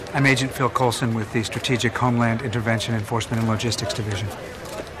I'm Agent Phil Coulson with the Strategic Homeland Intervention Enforcement and Logistics Division.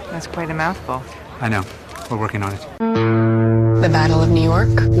 That's quite a mouthful. I know. We're working on it. The Battle of New York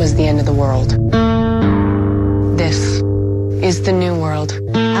was the end of the world. This is the new world.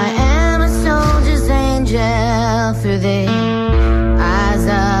 I am a soldier's angel through the eyes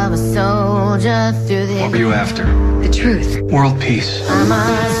of a soldier through the... What were you after? The truth. World peace. I'm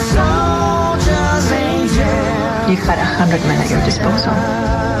a soldier's angel. You've got 100 men at your disposal.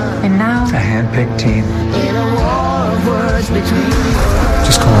 And now... A hand-picked team. In a war of words between worlds.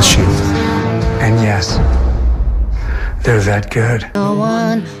 Just call us S.H.I.E.L.D. And yes, they're that good. No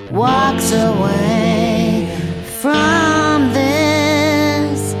one walks away from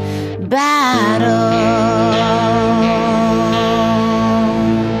this battle.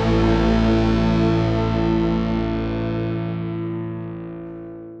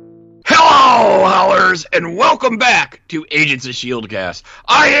 Hello, howlers, and welcome back to Agents of S.H.I.E.L.D. Cast.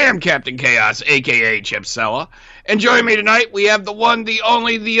 I am Captain Chaos, a.k.a. Chip Sella, and joining me tonight, we have the one, the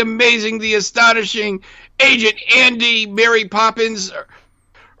only, the amazing, the astonishing Agent Andy Mary Poppins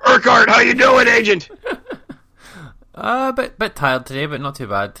Urquhart. How you doing, Agent? Bit tired today, but not too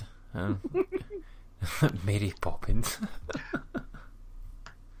bad. Mary Poppins.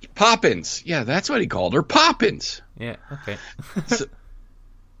 Poppins. Yeah, that's what he called her. Poppins. Yeah, okay.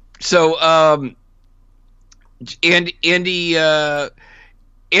 So, Andy's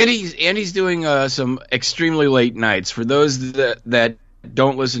doing some extremely late nights. For those that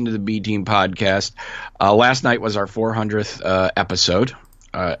don't listen to the B Team podcast, last night was our 400th episode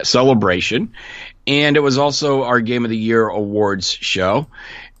celebration, and it was also our Game of the Year awards show.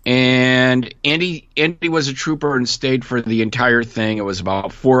 And Andy was a trooper and stayed for the entire thing. It was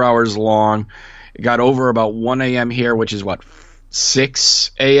about 4 hours long. It got over about 1 a.m. here, which is what,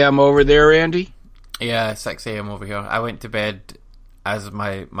 6 a.m. over there, Andy? Yeah, 6 a.m. over here. I went to bed as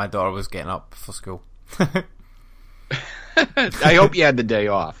my daughter was getting up for school. I hope you had the day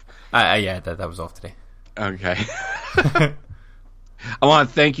off. Yeah, that was off today. Okay. I want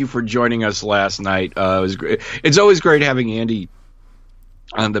to thank you for joining us last night. It was great. It's always great having Andy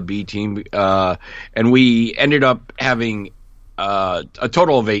on the B Team, and we ended up having a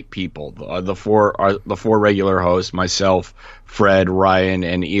total of 8 people. The four regular hosts, myself, Fred, Ryan,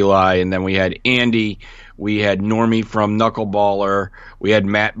 and Eli, and then we had Andy. We had Normie from Knuckleballer. We had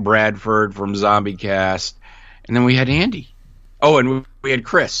Matt Bradford from Zombie Cast, and then we had Andy. Oh, and we had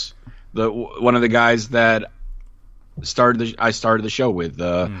Chris, one of the guys that I started the show with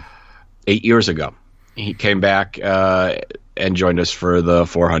 8 years ago. He came back and joined us for the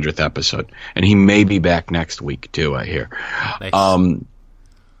 400th episode, and he may be back next week too, I hear. Nice.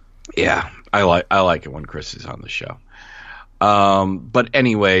 Yeah, I like it when Chris is on the show. But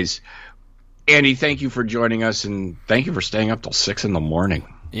anyways, Andy, thank you for joining us, and thank you for staying up till 6 a.m.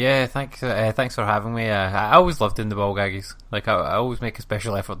 Yeah, thanks for having me. I always love doing the ball gaggies. Like I always make a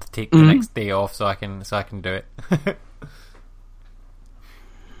special effort to take the next day off so I can do it.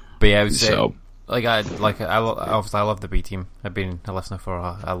 But yeah, I love the B Team. I've been a listener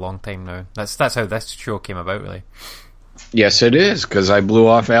for a long time now. That's how this show came about, really. Yes, it is, because I blew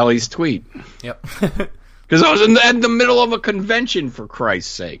off Allie's tweet. Yep. Because I was in the middle of a convention, for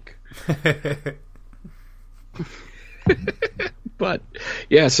Christ's sake. But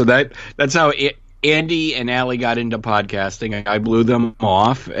yeah, so that's how Andy and Allie got into podcasting. I blew them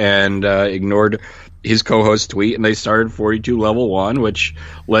off and ignored his co-host tweet, and they started 42 Level 1, which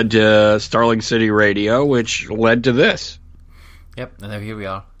led to Starling City Radio, which led to this. Yep, and now here we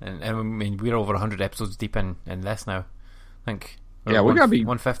are. And I mean, we're over 100 episodes deep in this now. I think. Yeah, we gotta be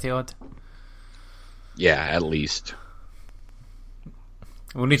 150 odd. Yeah, at least.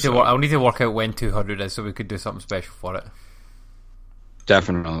 I'll need to work out when 200 is so we could do something special for it.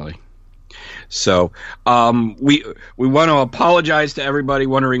 Definitely. So, we want to apologize to everybody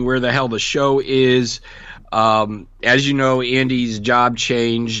wondering where the hell the show is. As you know, Andy's job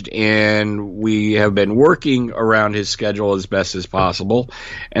changed, and we have been working around his schedule as best as possible.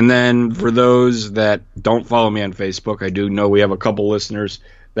 And then for those that don't follow me on Facebook, I do know we have a couple listeners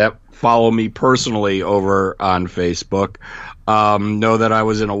that follow me personally over on Facebook. Know that I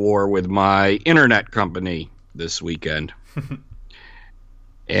was in a war with my internet company this weekend.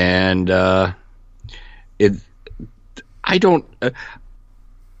 And I don't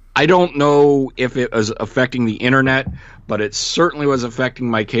know if it was affecting the internet, but it certainly was affecting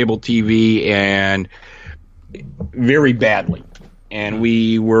my cable TV, and very badly. And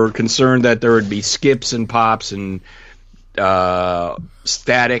we were concerned that there would be skips and pops and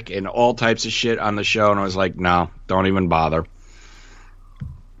static and all types of shit on the show, and I was like, no, don't even bother.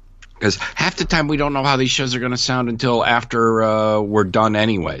 Because half the time we don't know how these shows are going to sound until after we're done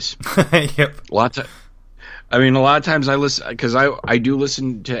anyways. Yep. A lot of times I listen, because I do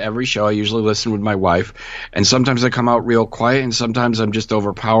listen to every show. I usually listen with my wife, and sometimes I come out real quiet, and sometimes I'm just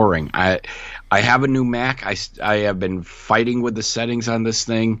overpowering. I have a new Mac. I have been fighting with the settings on this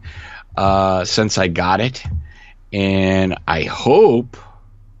thing since I got it, and I hope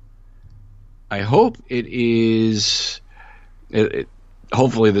it is.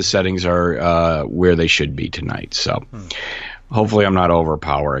 Hopefully the settings are where they should be tonight. So hopefully I'm not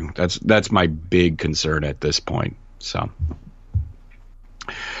overpowering. That's my big concern at this point.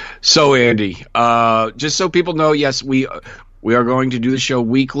 So Andy, just so people know, yes, we are going to do the show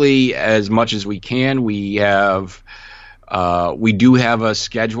weekly as much as we can. We do have a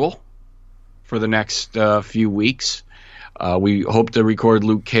schedule for the next few weeks. We hope to record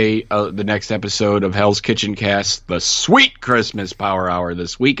Luke Cage, the next episode of Hell's Kitchen Cast, the sweet Christmas Power Hour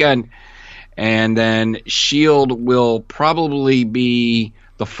this weekend. And then S.H.I.E.L.D. will probably be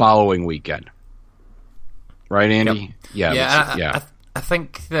the following weekend. Right, Andy? Yep. Yeah. I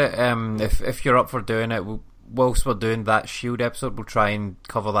think that if you're up for doing it, whilst we're doing that S.H.I.E.L.D. episode, we'll try and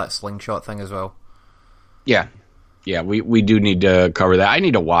cover that Slingshot thing as well. Yeah. Yeah, we do need to cover that. I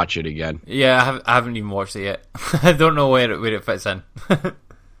need to watch it again. Yeah, I haven't even watched it yet. I don't know where it fits in.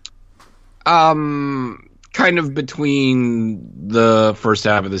 Kind of between the first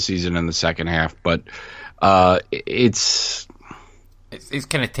half of the season and the second half, but it's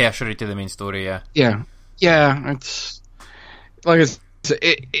kind of tertiary to the main story. Yeah. It's like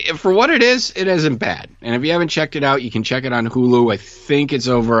for what it is, it isn't bad. And if you haven't checked it out, you can check it on Hulu. I think it's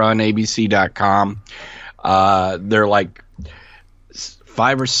over on ABC.com. They're like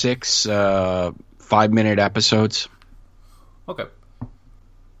 5 or 6 5-minute episodes. Okay.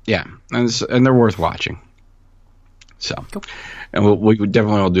 Yeah, and they're worth watching. So, cool. And we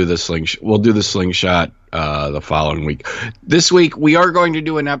definitely will do the slingshot. We'll do the slingshot the following week. This week we are going to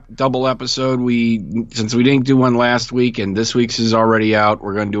do a double episode. Since we didn't do one last week and this week's is already out,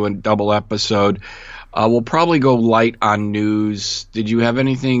 we're going to do a double episode. We'll probably go light on news. Did you have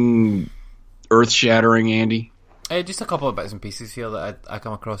anything earth-shattering, Andy? Just a couple of bits and pieces here that I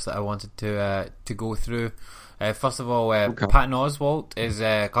come across that I wanted to go through. First of all, okay. Patton Oswalt is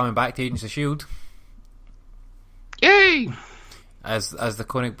coming back to Agents of S.H.I.E.L.D. Yay! As the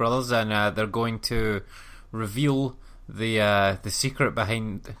Koenig brothers, and they're going to reveal the secret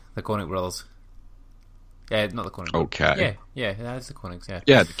behind the Koenig brothers. Yeah, not the Koenig. Okay. Yeah, that's the Koenigs.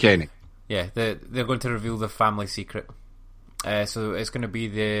 Yeah, the Koenig. Yeah, they're going to reveal the family secret. So it's going to be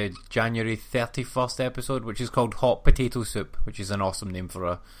the January 31st episode, which is called Hot Potato Soup, which is an awesome name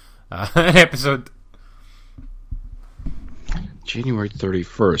for an episode. January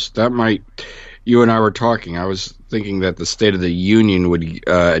 31st. That might... You and I were talking. I was thinking that the State of the Union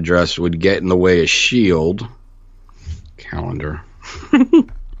address would get in the way of S.H.I.E.L.D. calendar. They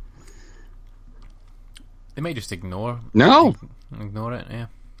may just ignore it, yeah.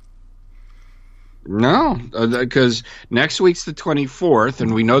 No, because next week's the 24th,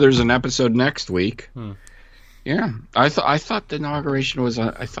 and we know there's an episode next week. Yeah, I thought the inauguration was.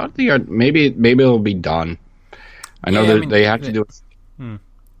 I thought maybe it'll be done. I know they have to do it.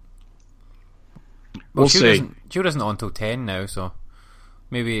 We'll see. Jill isn't on till 10 now, so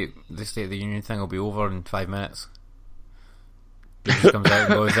maybe the State of the Union thing will be over in 5 minutes. He just comes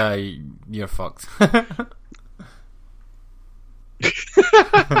out and goes, "You're fucked."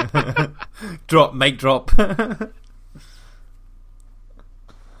 Mic drop.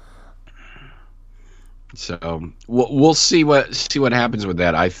 So we'll see what happens with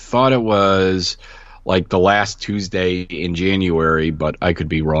that. I thought it was like the last Tuesday in January, but I could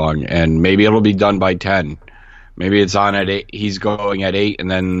be wrong, and maybe it'll be done by 10. Maybe it's on at 8. He's going at 8, and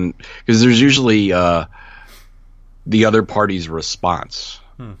then because there's usually the other party's response.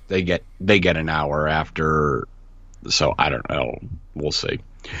 They get an hour after. So I don't know. We'll see.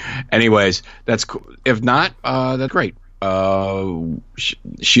 Anyways, that's cool. If not, that's great.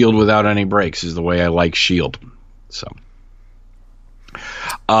 S.H.I.E.L.D. without any breaks is the way I like S.H.I.E.L.D. So,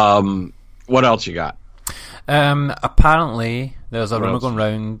 what else you got? Apparently, there's a rumor going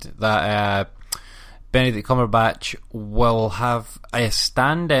around that Benedict Cumberbatch will have a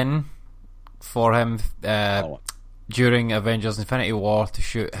stand-in for him during Avengers Infinity War to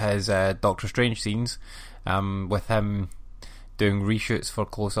shoot his Doctor Strange scenes, with him doing reshoots for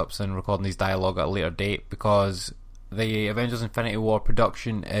close-ups and recording his dialogue at a later date, because the Avengers Infinity War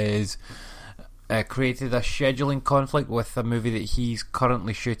production is created a scheduling conflict with a movie that he's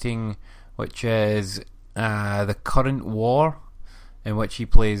currently shooting, which is The Current War, in which he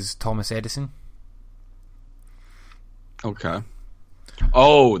plays Thomas Edison. Okay.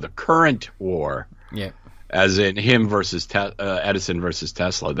 Oh, the current war. Yeah. As in him versus Edison versus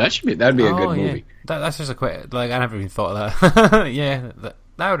Tesla. That'd be a good movie. That's just a quick. Like I never even thought of that. Yeah,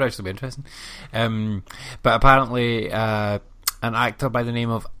 that would actually be interesting. But apparently, an actor by the name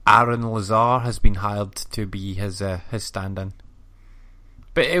of Aaron Lazar has been hired to be his stand-in.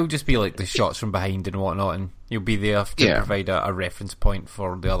 But it'll just be like the shots from behind and whatnot, and he'll be there to provide a reference point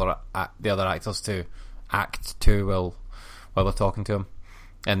for the other actors to act to while they're talking to him,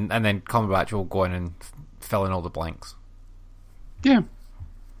 and then Cumberbatch will go in and fill in all the blanks. Yeah,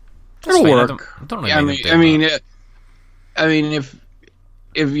 That's it'll fine. work. I don't really I mean, if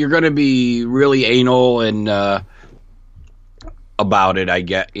you're going to be really anal and about it, I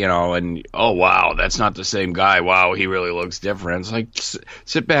get, and oh wow, that's not the same guy. Wow, he really looks different. It's like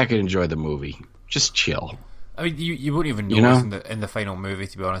sit back and enjoy the movie. Just chill. I mean, you won't even notice in the final movie,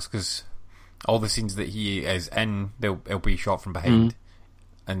 to be honest, because all the scenes that he is in, it'll be shot from behind,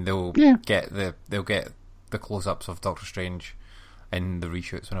 and they'll get the close-ups of Doctor Strange in the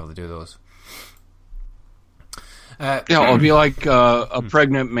reshoots whenever they do those. It'll be like a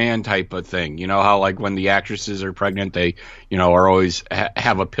pregnant man type of thing. You know how like when the actresses are pregnant, they are always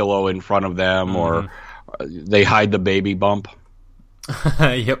have a pillow in front of them, or they hide the baby bump.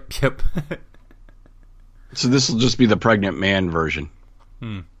 Yep. So this will just be the pregnant man version.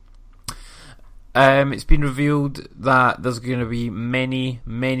 It's been revealed that there's going to be many,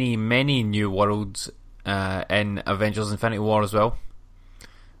 many, many new worlds in Avengers Infinity War as well,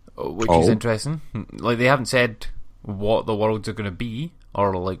 which is interesting. Like, they haven't said what the worlds are going to be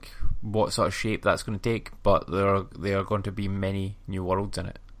or like what sort of shape that's going to take, but there are going to be many new worlds in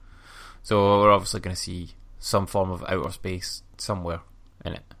it. So we're obviously going to see some form of outer space somewhere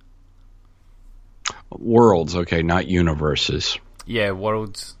in it. Worlds, okay, not universes. Yeah,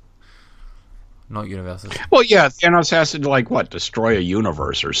 worlds, not universes. Well, yeah, Thanos has to destroy a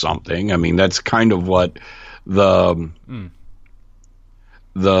universe or something. I mean, that's kind of what the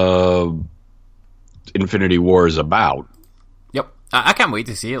Infinity War is about. Yep, I can't wait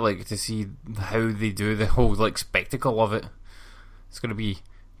to see it. Like, to see how they do the whole spectacle of it. It's going to be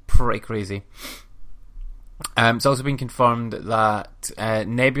pretty crazy. It's also been confirmed that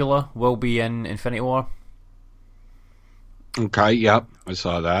Nebula will be in Infinity War. Okay, yep, I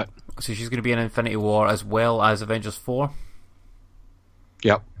saw that. So she's going to be in Infinity War as well as Avengers 4.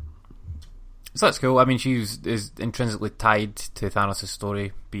 Yep. So that's cool. I mean, she is intrinsically tied to Thanos'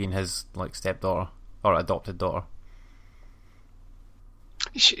 story, being his stepdaughter or adopted daughter.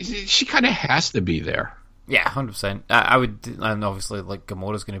 She kind of has to be there. Yeah, 100%. I would, and obviously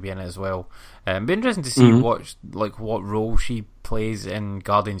Gamora's going to be in it as well. It'd be interesting to see what role she plays in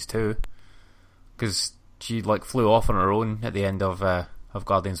Guardians 2, because she flew off on her own at the end of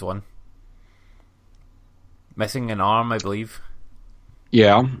Guardians 1, missing an arm, I believe.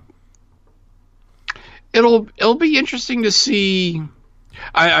 Yeah. It'll be interesting to see.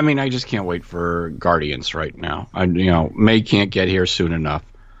 I mean, I just can't wait for Guardians right now. May can't get here soon enough.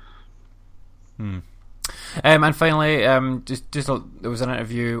 And finally, there was an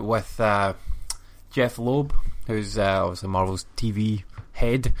interview with Jeff Loeb, who's obviously Marvel's TV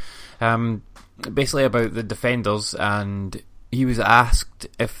head, basically about the Defenders, and he was asked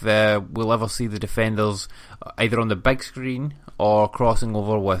if we'll ever see the Defenders either on the big screen or crossing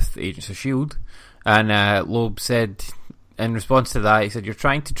over with Agents of S.H.I.E.L.D. And Loeb said, in response to that, he said, "You're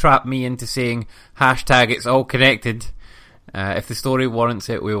trying to trap me into saying #it's all connected. If the story warrants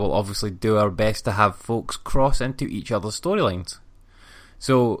it, we will obviously do our best to have folks cross into each other's storylines."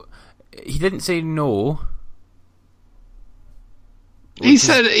 So he didn't say no. He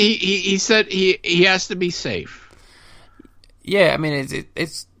said he has to be safe. Yeah, I mean,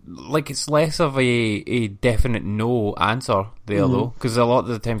 it's less of a definite no answer there though, because a lot of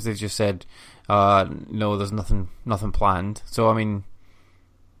the times they've just said no, there's nothing planned. So I mean,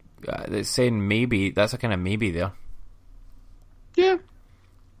 it's saying maybe. That's a kind of maybe there. Yeah,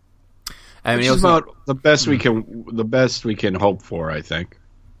 I mean, it's about the best we can hope for, I think.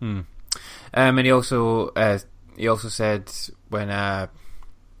 And he also said, when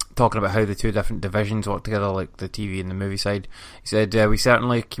talking about how the two different divisions work together, like the TV and the movie side, he said, "We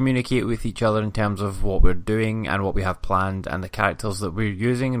certainly communicate with each other in terms of what we're doing and what we have planned and the characters that we're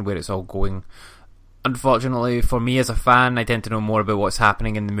using and where it's all going. Unfortunately, for me as a fan, I tend to know more about what's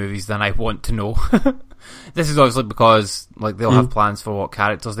happening in the movies than I want to know." This is obviously because they'll have plans for what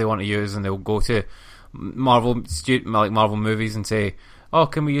characters they want to use, and they'll go to Marvel movies and say, "Oh,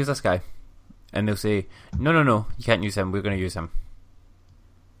 can we use this guy?" And they'll say, No, you can't use him, we're going to use him."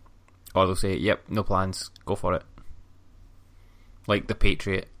 Or they'll say, "Yep, no plans, go for it." Like the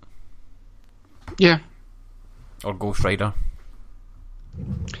Patriot. Yeah. Or Ghost Rider.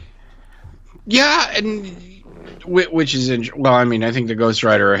 Yeah, and which is well. I mean, I think the Ghost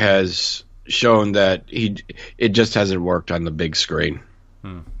Rider has shown that it just hasn't worked on the big screen.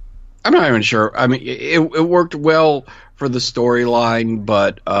 I'm not even sure. I mean, it worked well for the storyline,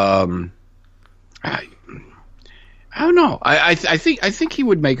 but I don't know. I think he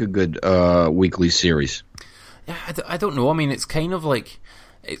would make a good weekly series. Yeah, I don't know. I mean, it's kind of like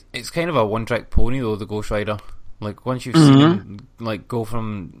it's kind of a one-trick pony though. The Ghost Rider, like once you've seen him like go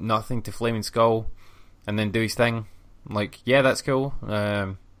from nothing to Flaming Skull, and then do his thing, like yeah, that's cool.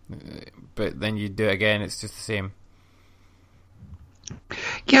 But then you do it again, it's just the same.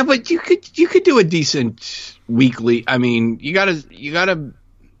 Yeah, but you could do a decent weekly. I mean, you gotta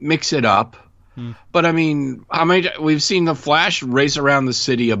mix it up. But I mean, how many we've seen the Flash race around the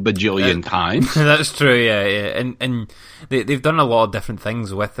city a bajillion times. That's true, yeah. And they've done a lot of different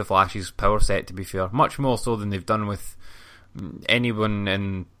things with the Flash's power set. To be fair, much more so than they've done with anyone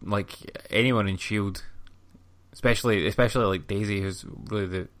in Shield, especially like Daisy, who's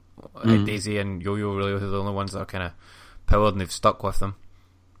really Daisy and Yo-Yo really are the only ones that are kind of powered and they've stuck with them.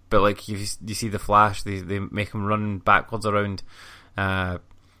 But like you see the Flash, they make him run backwards around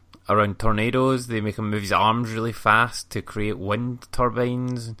tornadoes. They make him move his arms really fast to create wind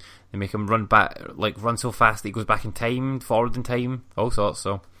turbines. They make him run so fast that he goes back in time, forward in time, all sorts.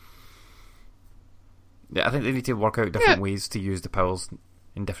 So yeah, I think they need to work out different ways to use the powers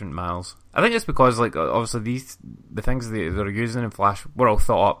in different miles. I think it's because like obviously the things they're using in Flash were all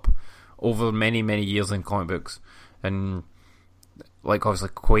thought up over many years in comic books, and like obviously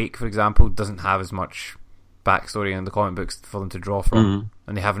Quake, for example, doesn't have as much backstory in the comic books for them to draw from,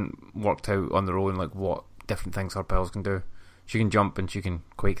 and they haven't worked out on their own like what different things her powers can do. She can jump and she can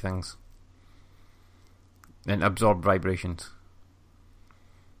quake things and absorb vibrations.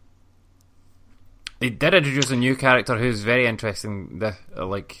 They did introduce a new character who's very interesting,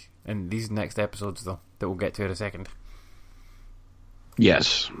 like in these next episodes though, that we'll get to in a second.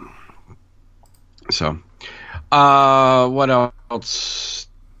 Yes. So, what else?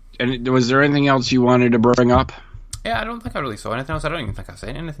 And was there anything else you wanted to bring up? Yeah, I don't think I really saw anything else. I don't even think I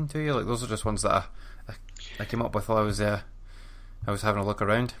sent anything to you. Like those are just ones that I came up with while I was having a look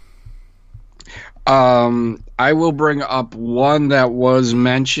around. I will bring up one that was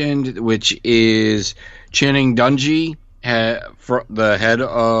mentioned, which is Channing Dungey, the head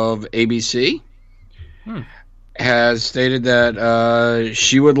of ABC, has stated that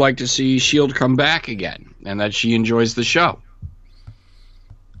she would like to see S.H.I.E.L.D. come back again, and that she enjoys the show.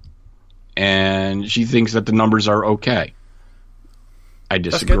 And she thinks that the numbers are okay. I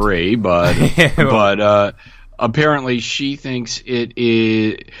disagree, but apparently she thinks it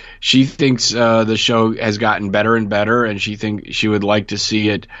is. She thinks the show has gotten better and better, and she would like to see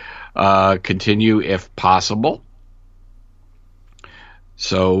it continue if possible.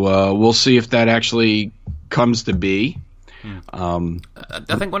 So we'll see if that actually comes to be. I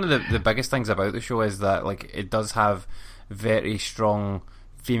think one of the biggest things about the show is that like it does have very strong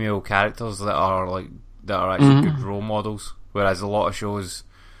female characters that are actually good role models, whereas a lot of shows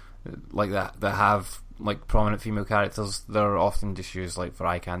like that have like prominent female characters, they're often just used like for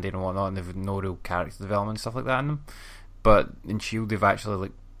eye candy and whatnot, and they've no real character development and stuff like that in them. But in S.H.I.E.L.D. they've actually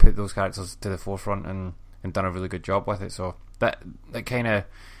like put those characters to the forefront and done a really good job with it. So that kind of,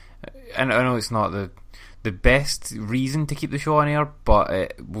 I know it's not the best reason to keep the show on air,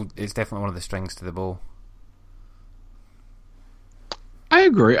 but it's definitely one of the strings to the bow. I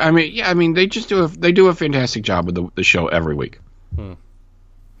agree. I mean, they just do a fantastic job with the show every week.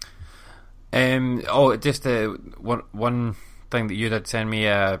 Just one thing that you did send me.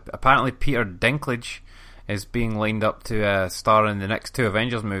 Apparently, Peter Dinklage is being lined up to star in the next 2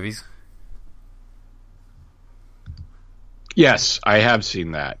 Avengers movies. Yes, I have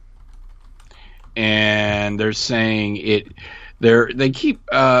seen that, and they're saying it. They keep.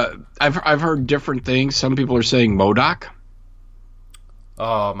 I've heard different things. Some people are saying MODOK.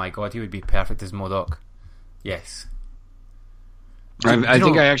 Oh my god, he would be perfect as MODOK. Yes. I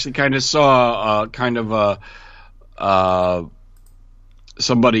think I actually kind of saw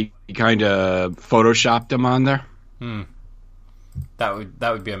somebody kind of photoshopped him on there. That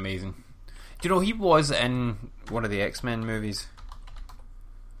would be amazing. Do you know he was in one of the X-Men movies?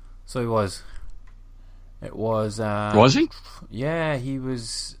 So he was. It was. Was he? Yeah, he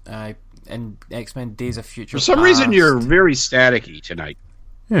was in X-Men: Days of Future Past. For some reason, you're very staticky tonight.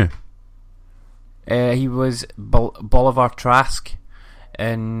 Yeah. He was Bolivar Trask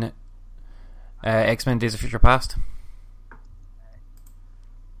in X-Men: Days of Future Past.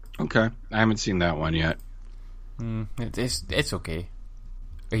 Okay, I haven't seen that one yet. It's okay.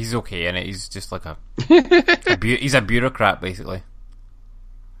 He's okay in it. He's just like he's a bureaucrat basically.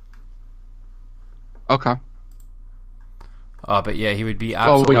 Okay. But yeah, he would be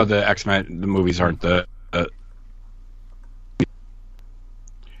Well, absolutely... we know the X-Men, the movies aren't the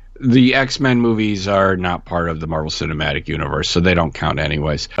X-Men movies are not part of the Marvel Cinematic Universe, so they don't count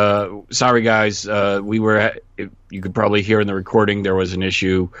anyways. Sorry, guys. You could probably hear in the recording there was an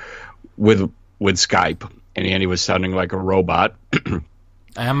issue with Skype, and Andy was sounding like a robot.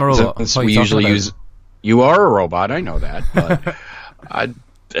 I am a robot. Since we usually use... You are a robot, I know that, but...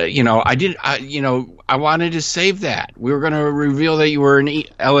 I wanted to save that. We were going to reveal that you were an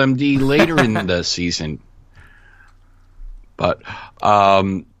LMD later in the season. But,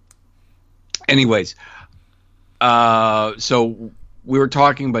 anyways, so we were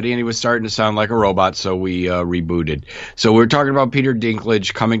talking, but Andy was starting to sound like a robot, so we rebooted. So we were talking about Peter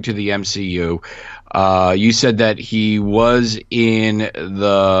Dinklage coming to the MCU. You said that he was in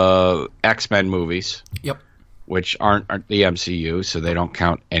the X-Men movies. Yep. Which aren't the MCU, so they don't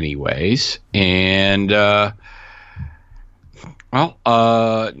count anyways. And, rumor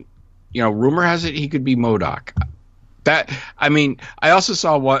has it he could be MODOK. I also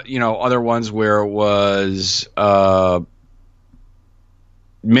saw other ones where it was,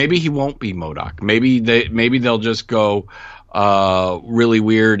 maybe he won't be MODOK. Maybe they'll just go, really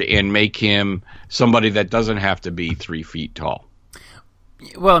weird and make him somebody that doesn't have to be 3 feet tall.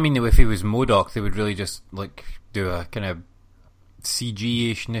 Well, I mean, if he was MODOK, they would really just, do a kind of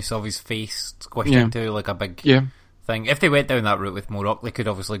CG-ishness of his face squished into, a big thing. If they went down that route with MODOK, they could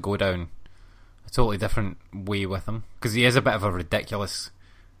obviously go down a totally different way with him. Because he is a bit of a ridiculous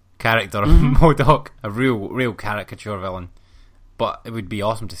character, MODOK. A real caricature villain. But it would be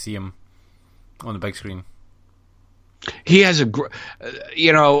awesome to see him on the big screen. He has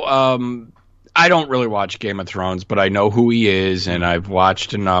I don't really watch Game of Thrones, but I know who he is, and I've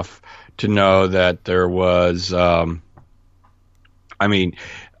watched enough to know that there was, and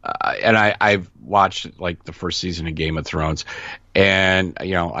I've watched the first season of Game of Thrones, and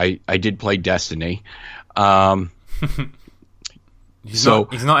I did play Destiny. He's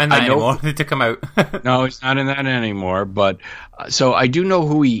not in that anymore. They took him out. No, he's not in that anymore. But so I do know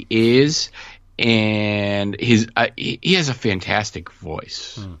who he is, and he has a fantastic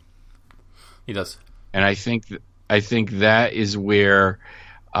voice. He does, and I think that is where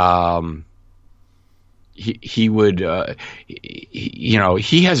he would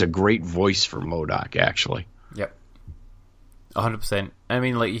he has a great voice for MODOK, actually. Yep, 100%. I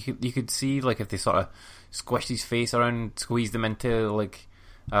mean, you could see if they sort of squished his face around, squeezed him into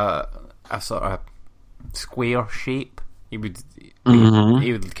a sort of square shape, he would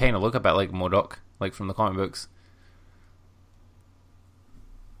kind of look a bit like MODOK, from the comic books.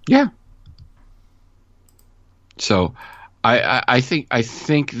 Yeah. So, I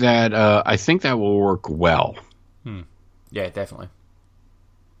think that will work well. Yeah, definitely.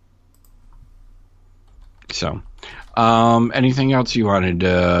 So, anything else you wanted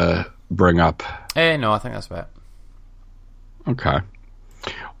to bring up? No, I think that's about it. Okay.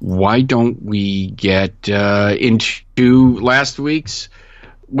 Why don't we get into last week's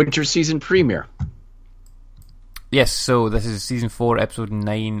winter season premiere? Yes, so this is season 4, episode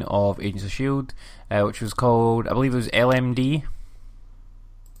 9 of Agents of S.H.I.E.L.D., which was called, I believe it was LMD.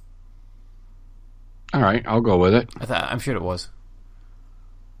 All right, I'll go with it. I'm sure it was.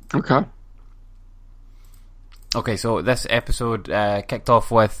 Okay. Okay, so this episode kicked off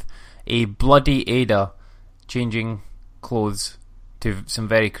with a bloody Ada changing clothes to some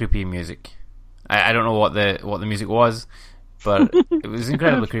very creepy music. I don't know what the music was, but it was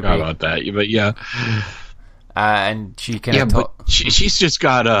incredibly creepy. I forgot about that, but yeah. And she kind of but she's just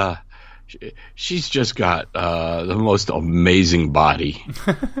got the most amazing body.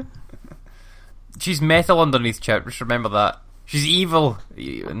 She's metal underneath, Chip. Just remember that. She's evil.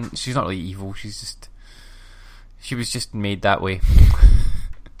 She's not really evil. She was just made that way.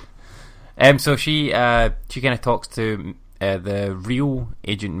 So she kind of talks to the real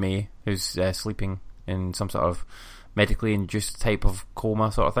Agent May, who's sleeping in some sort of medically induced type of coma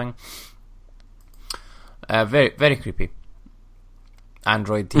sort of thing. Very, very creepy.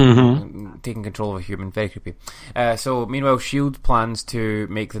 Android taking control of a human. Very creepy. So, meanwhile, S.H.I.E.L.D. plans to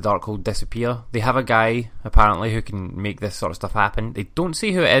make the Darkhold disappear. They have a guy, apparently, who can make this sort of stuff happen. They don't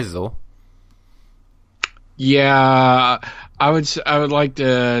say who it is, though. Yeah, I would like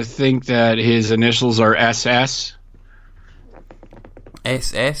to think that his initials are SS.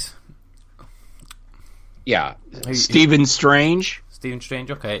 SS? Yeah. Stephen Strange. Stephen Strange,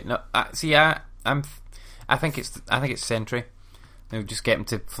 okay. No, I think it's Sentry. They'll just get him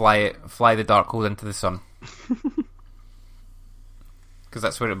to fly the Darkhold into the sun. Because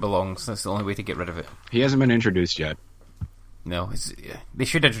that's where it belongs. That's the only way to get rid of it. He hasn't been introduced yet. no, they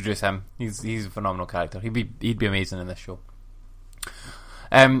should introduce him. He's a phenomenal character. He'd be amazing in this show.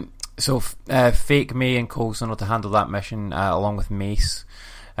 So Fake, May, and Coulson are to handle that mission along with Mace.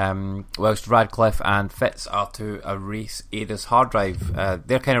 Whilst Radcliffe and Fitz are to erase Ada's hard drive.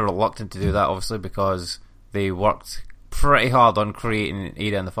 They're kind of reluctant to do that, obviously, because they worked pretty hard on creating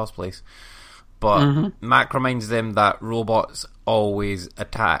Ada in the first place. But Mac reminds them that robots always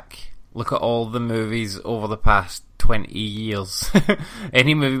attack. Look at all the movies over the past 20 years.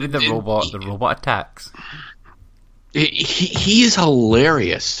 Any movie with the robot attacks. He is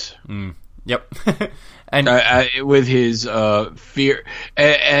hilarious. Yep. And with his fear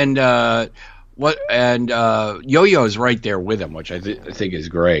and Yo-Yo's right there with him, which I think is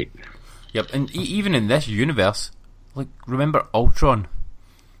great. Yep, and even in this universe, like, remember Ultron?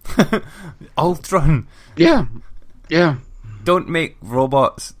 Ultron. Yeah. Don't make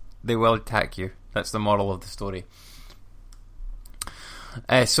robots; they will attack you. That's the moral of the story.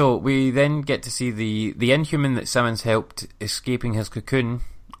 So we then get to see the Inhuman that Simmons helped escaping his cocoon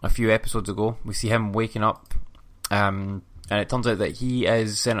a few episodes ago. We see him waking up, and it turns out that he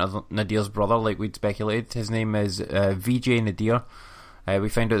is Senator Nadir's brother, like we'd speculated. His name is VJ Nadir. We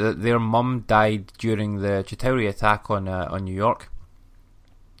find out that their mum died during the Chitauri attack on New York,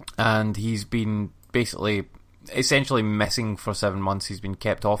 and he's been essentially missing for 7 months. He's been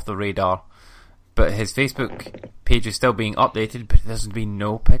kept off the radar, but his Facebook page is still being updated, but there's been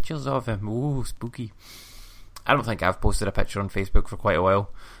no pictures of him. Ooh, spooky. I don't think I've posted a picture on Facebook for quite a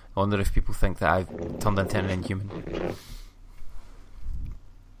while. I wonder if people think that I've turned into an Inhuman.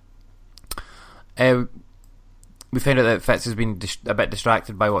 We find out that Fitz has been a bit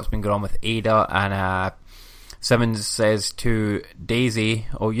distracted by what's been going on with Ada, and Simmons says to Daisy,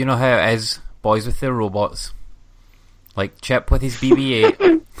 "Oh, you know how it is, boys with their robots. Like Chip with his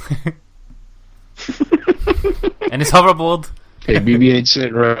BB-8." And his hoverboard. Hey, BB-8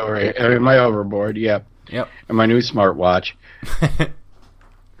 sitting right in my hoverboard, yep. Yep. And my new smartwatch.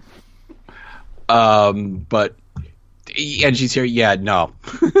 But, and she's here, yeah, no.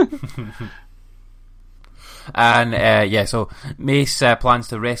 And, so Mace plans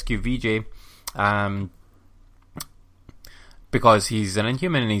to rescue VJ, because he's an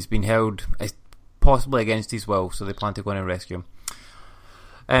Inhuman and he's been held possibly against his will, so they plan to go in and rescue him.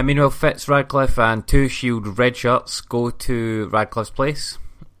 Meanwhile, Fitz, Radcliffe, and two SHIELD red shirts go to Radcliffe's place,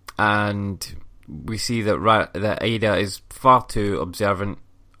 and we see that Ada is far too observant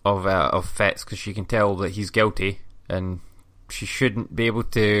of Fitz, because she can tell that he's guilty, and she shouldn't be able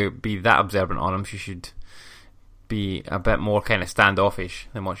to be that observant on him. She should be a bit more kind of standoffish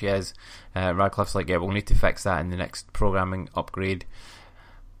than what she is. Radcliffe's like, yeah, we'll need to fix that in the next programming upgrade,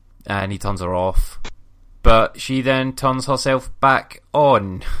 and he turns her off. But she then turns herself back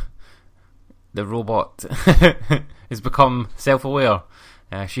on. The robot has become self-aware.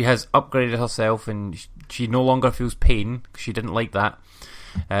 She has upgraded herself, and she no longer feels pain, because she didn't like that.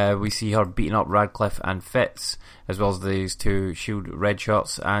 We see her beating up Radcliffe and Fitz, as well as these two SHIELD red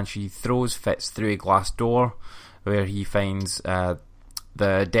shirts, and she throws Fitz through a glass door, where he finds the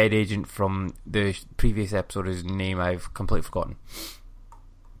dead agent from the previous episode, whose name I've completely forgotten.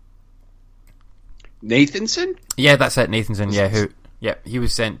 Nathanson? Yeah, that's it, Nathanson. Yeah, he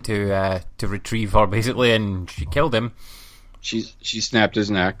was sent to retrieve her, basically, and she killed him. She snapped his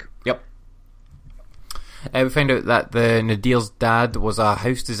neck. Yep. We find out that the Nadir's dad was a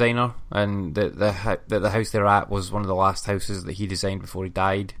house designer, and the house they're at was one of the last houses that he designed before he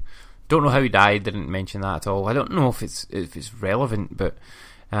died. Don't know how he died. Didn't mention that at all. I don't know if it's relevant, but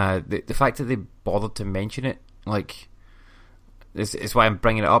the fact that they bothered to mention it, like, is why I'm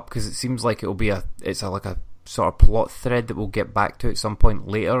bringing it up, because it seems like it'll be it's like a sort of plot thread that we'll get back to at some point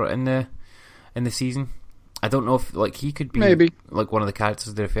later in the season. I don't know if, like, he could be maybe like one of the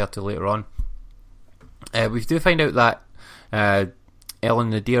characters they refer to later on. We do find out that Ellen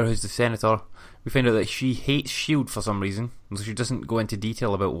Nadir, who's the senator, we find out that she hates SHIELD for some reason. She doesn't go into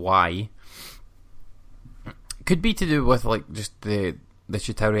detail about why. Could be to do with, like, just the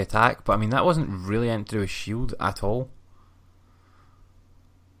Chitauri attack, but I mean, that wasn't really anything to do with SHIELD at all.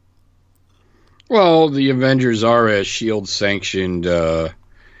 Well, the Avengers are a SHIELD sanctioned,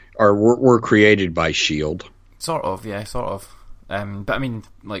 were created by SHIELD. Sort of, yeah, sort of. But I mean,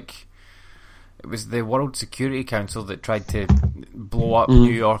 like, it was the World Security Council that tried to blow up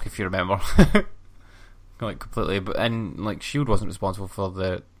New York, if you remember. Like, completely. And, like, SHIELD wasn't responsible for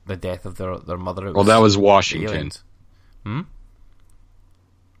the death of their mother. Well, that was Washington.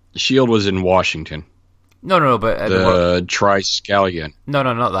 SHIELD was in Washington. No, but the Triskelion. No,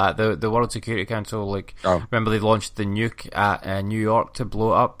 not that. The World Security Council, like, remember they launched the nuke at New York to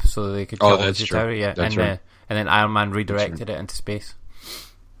blow it up so they could kill the Chitauri. Yeah, that's right. and then Iron Man redirected it into space.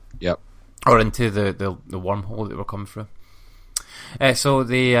 Yep. Or into the wormhole that we're coming through. So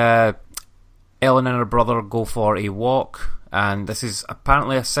Ellen and her brother go for a walk, and this is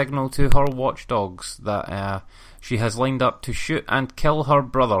apparently a signal to her watchdogs that she has lined up to shoot and kill her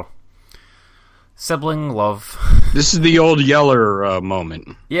brother. Sibling love. This is the old Yeller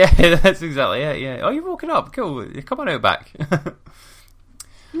moment. Yeah, that's exactly it, yeah. Oh, you've woken up, cool. Come on out back.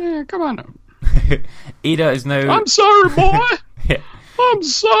 Yeah, come on out. Ada is now... I'm sorry, boy! Yeah. I'm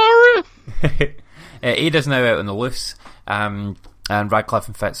sorry! Ada's now out on the loose, and Radcliffe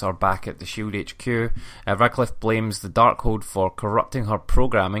and Fitz are back at the SHIELD HQ. Radcliffe blames the Darkhold for corrupting her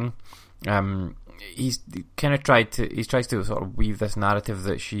programming. He tries to sort of weave this narrative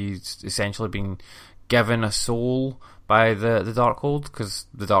that she's essentially been given a soul by the Darkhold, because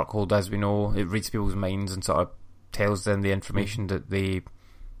the Darkhold, as we know, it reads people's minds and sort of tells them the information that they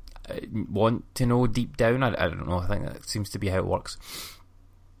want to know deep down. I don't know, I think that seems to be how it works.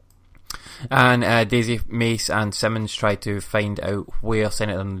 And Daisy, Mace and Simmons try to find out where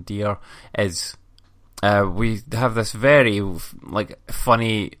Senator Nadir is. We have this very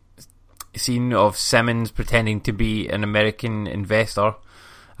funny scene of Simmons pretending to be an American investor.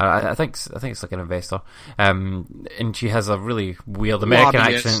 I think it's like an investor, and she has a really weird American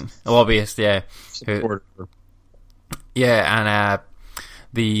accent. A lobbyist, yeah. Yeah, and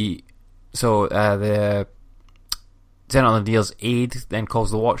the Senator Nadir's aide then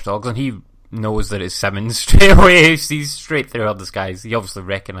calls the watchdogs, and he knows that it's Simmons straight away. He sees straight through her disguise. He obviously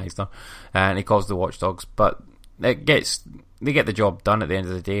recognised her, and he calls the watchdogs. But they get the job done at the end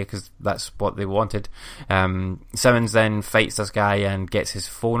of the day, because that's what they wanted. Simmons then fights this guy and gets his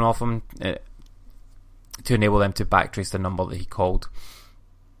phone off him to enable them to backtrace the number that he called.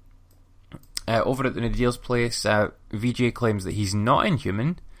 Over at the Nadir's place, VJ claims that he's not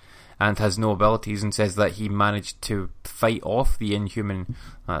Inhuman and has no abilities, and says that he managed to fight off the Inhuman.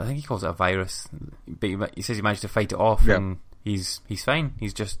 I think he calls it a virus, but he says he managed to fight it off, and he's fine.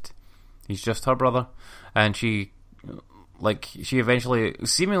 He's just her brother, and she eventually,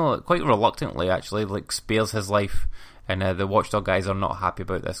 seemingly quite reluctantly actually, spares his life, and the watchdog guys are not happy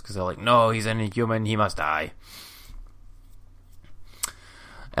about this, because they're like, no, he's an Inhuman, he must die.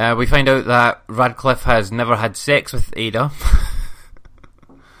 We find out that Radcliffe has never had sex with Ada.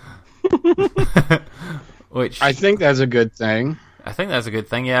 Which I think that's a good thing. I think that's a good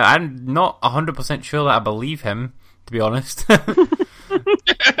thing, yeah. I'm not 100% sure that I believe him, to be honest.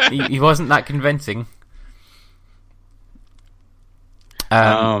 he wasn't that convincing.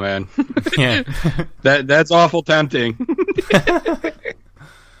 Oh, man. Yeah. That's awful tempting. I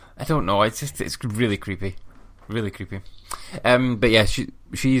don't know, it's really creepy. Really creepy. But yeah,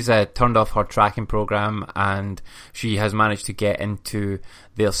 she's turned off her tracking program, and she has managed to get into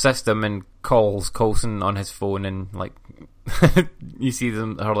their system and calls Coulson on his phone, and you see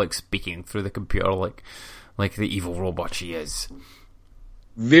her speaking through the computer like the evil robot she is.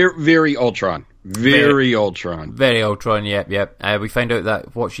 Very, very Ultron. Very Ultron. Very Ultron. Yep. We find out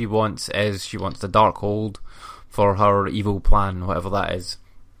that what she wants is the Darkhold for her evil plan, whatever that is.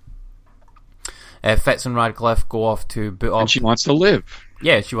 Fitz and Radcliffe go off to boot up... And she wants to live.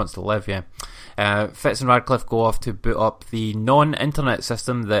 Yeah, she wants to live, yeah. Fitz and Radcliffe go off to boot up the non-internet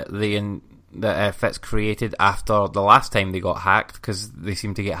system that Fitz created after the last time they got hacked, because they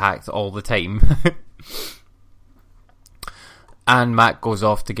seem to get hacked all the time. And Mac goes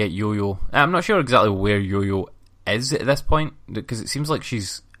off to get Yo-Yo. I'm not sure exactly where Yo-Yo is at this point, because it seems like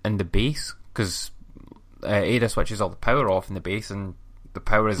she's in the base, because Ada switches all the power off in the base, and the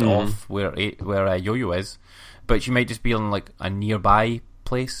power is off where Yo-Yo is, but she might just be on a nearby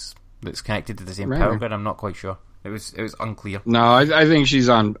place that's connected to the same power grid. I'm not quite sure. It was unclear. No, I think she's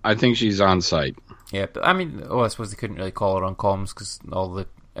on. I think she's on site. Yeah, but I mean, I suppose they couldn't really call her on comms because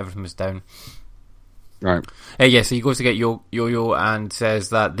everything was down. Right. Yeah. So he goes to get Yo-Yo and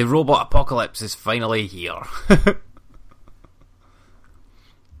says that the robot apocalypse is finally here.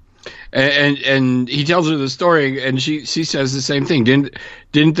 And he tells her the story, and she says the same thing.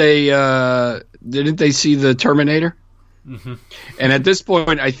 Didn't they see the Terminator? Mm-hmm. And at this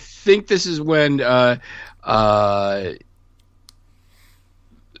point, I think this is when Mac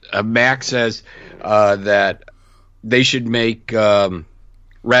says that they should make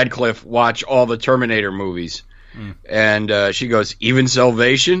Radcliffe watch all the Terminator movies, and she goes, "Even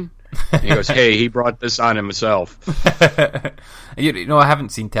Salvation." And he goes, "Hey, he brought this on himself." You know, I haven't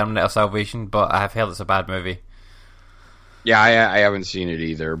seen Terminator Salvation, but I have heard it's a bad movie. Yeah, I haven't seen it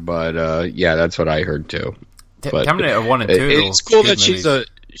either, but yeah, that's what I heard too. Terminator 1 and 2, it's cool that she's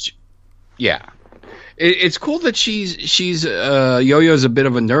yeah. It's cool that she's Yo-Yo's a bit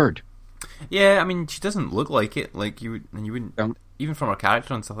of a nerd. Yeah, I mean, she doesn't look like it. Like you wouldn't Don't. even from her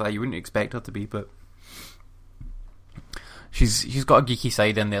character and stuff like that. You wouldn't expect her to be, but she's got a geeky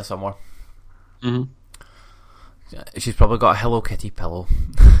side in there somewhere. Mm-hmm. She's probably got a Hello Kitty pillow.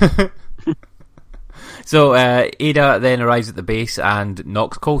 So Ada then arrives at the base and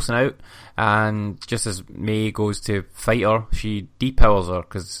knocks Coulson out, and just as May goes to fight her, she depowers her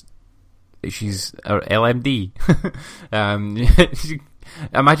because she's her LMD.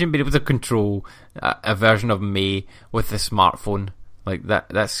 Imagine being able to control a version of May with a smartphone like that.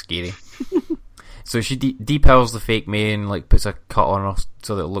 That's scary. So she depowers the fake May and like puts a cut on her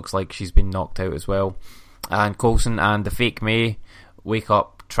so that it looks like she's been knocked out as well. And Coulson and the fake May wake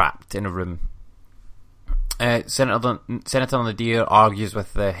up trapped in a room. Senator Nadir argues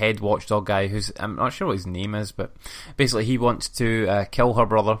with the head watchdog guy, who's, I'm not sure what his name is, but basically he wants to kill her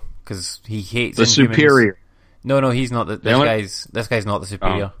brother because he hates the Inhumans. superior. No, he's not. This guy's not the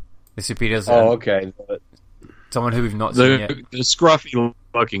superior. Oh. The superior's Okay. someone who we've not seen yet. The scruffy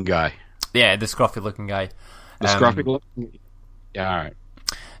looking guy. Yeah, the scruffy looking guy. The scruffy looking. Yeah, all right.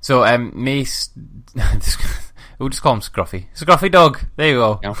 So Mace, we'll just call him Scruffy. Scruffy dog. There you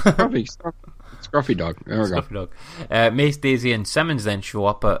go. Yeah, Scruffy dog. There we go. Scruffy dog. Mace, Daisy, and Simmons then show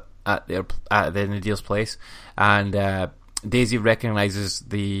up at the Nadir's place, and Daisy recognises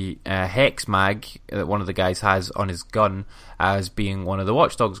the hex mag that one of the guys has on his gun as being one of the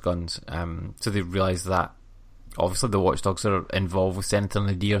Watchdog's guns. So they realise that obviously the Watchdogs are involved with Senator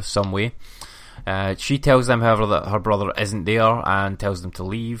Nadir some way. She tells them, however, that her brother isn't there and tells them to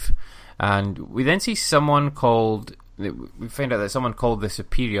leave. And we then see someone called... We find out that someone called the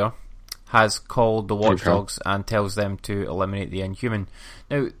Superior has called the Watchdogs and tells them to eliminate the Inhuman.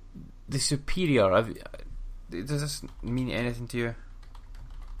 Now, the Superior... Does this mean anything to you?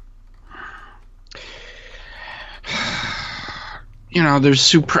 You know, there's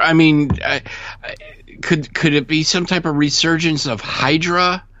super... I mean, could it be some type of resurgence of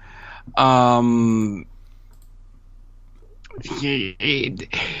Hydra? No,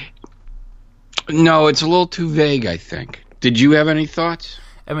 it's a little too vague, I think. Did you have any thoughts?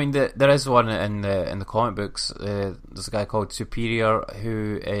 I mean, there is one in the comic books. There's a guy called Superior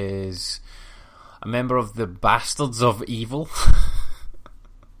who is a member of the Bastards of Evil,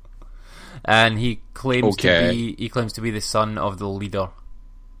 and he claims to be the son of the leader.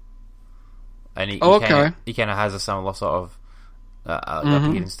 And he kind of has a similar sort of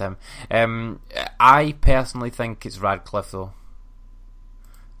appearance to him. I personally think it's Radcliffe, though.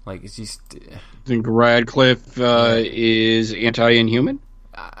 Like, it's just... Think Radcliffe is anti-Inhuman?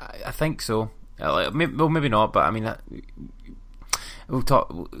 I think so. Maybe not, but I mean, we'll talk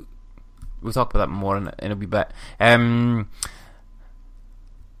about that more in a wee bit.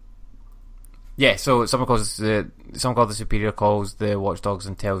 Yeah, so someone called the Superior calls the Watchdogs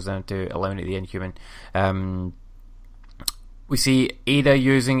and tells them to eliminate the Inhuman. We see Ada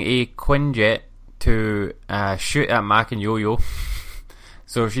using a Quinjet to shoot at Mac and Yo-Yo.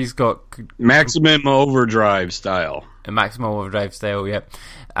 So she's got maximum overdrive style. A maximum overdrive style, yeah.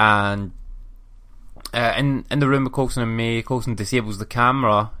 And in the room with Coulson and May, Coulson disables the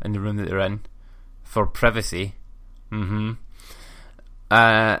camera in the room that they're in for privacy. And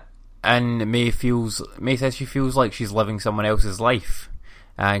May says she feels like she's living someone else's life.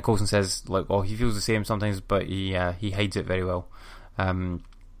 And Coulson says, like, well, he feels the same sometimes, but he hides it very well.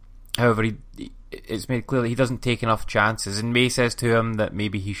 However, it's made clear that he doesn't take enough chances, and May says to him that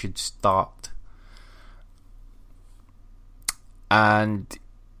maybe he should start. And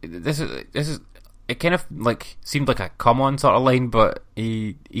this is it kind of like seemed like a come on sort of line, but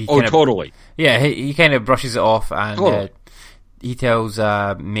he totally. Yeah, he kind of brushes it off, and he tells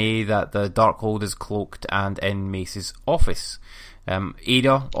May that the Darkhold is cloaked and in Mace's office.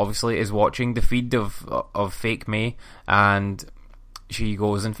 Ada obviously is watching the feed of fake May, and she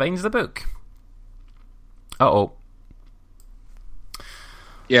goes and finds the book.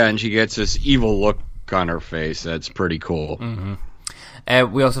 Yeah, and she gets this evil look on her face. That's pretty cool.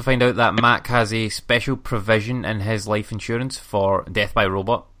 We also find out that Mac has a special provision in his life insurance for death by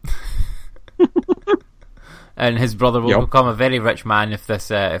robot. And his brother will become a very rich man if this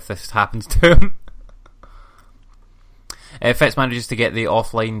happens to him. Fitz manages to get the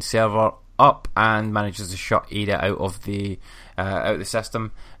offline server up and manages to shut Ada out of the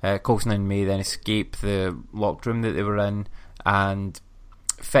system. Coulson and May then escape the locked room that they were in, and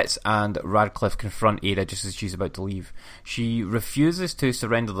Fitz and Radcliffe confront Ada just as she's about to leave. She refuses to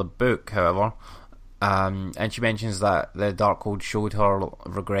surrender the book, however, and she mentions that the Darkhold showed her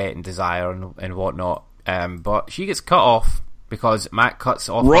regret and desire and whatnot, but she gets cut off because Mac cuts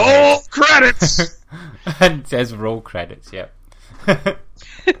off roll credits and says roll credits. Yep.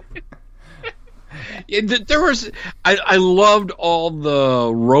 There was, I loved all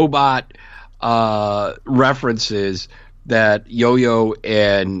the robot references that Yo-Yo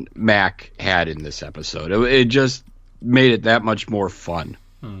and Mac had in this episode. It just made it that much more fun.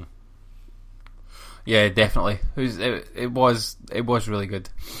 Yeah, definitely. It was really good.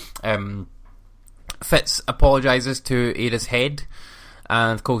 Fitz apologizes to Ada's head,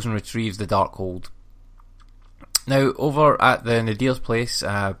 and Coulson retrieves the Darkhold. Now, over at the Nadir's place,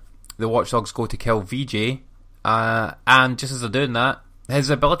 the Watchdogs go to kill VJ, and just as they're doing that, his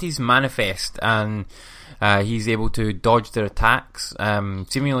abilities manifest, and he's able to dodge their attacks.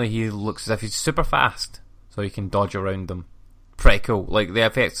 Seemingly, he looks as if he's super fast, so he can dodge around them. Pretty cool. Like, the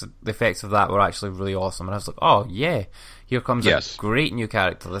effects of that were actually really awesome, and I was like, oh yeah, here comes a great new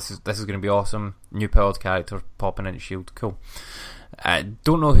character. This is going to be awesome. New powered character popping into S.H.I.E.L.D. Cool. I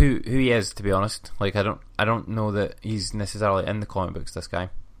don't know who he is, to be honest. Like, I don't know that he's necessarily in the comic books, this guy.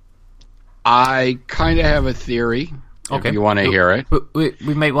 I kind of have a theory. Okay. If you want to hear it.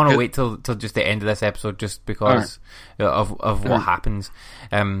 We might want to wait till just the end of this episode, just because of what happens.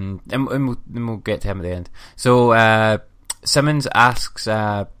 And we'll get to him at the end. So, Simmons asks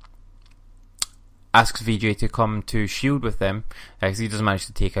VJ to come to S.H.I.E.L.D. with them, because he does manage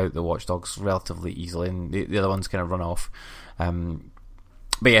to take out the Watchdogs relatively easily, and the other ones kind of run off.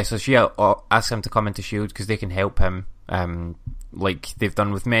 But yeah, so she asks him to come into S.H.I.E.L.D. because they can help him, like they've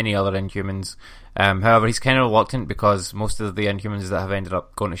done with many other Inhumans. However, he's kind of reluctant because most of the Inhumans that have ended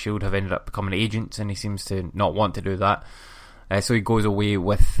up going to S.H.I.E.L.D. have ended up becoming agents, and he seems to not want to do that. So he goes away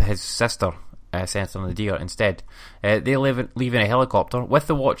with his sister, Senator Nadir, instead. They leave in a helicopter with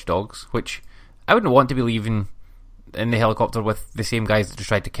the Watchdogs, which I wouldn't want to be leaving in the helicopter with the same guys that just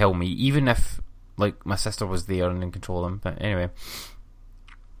tried to kill me, even if like my sister was there and in control of them. But anyway,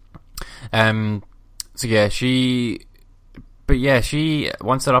 so yeah, she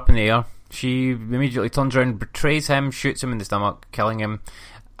once they're up in the air, she immediately turns around, betrays him, shoots him in the stomach, killing him,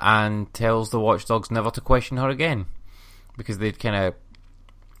 and tells the Watchdogs never to question her again, because they'd kind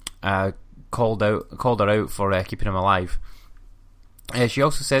of called her out for keeping him alive. She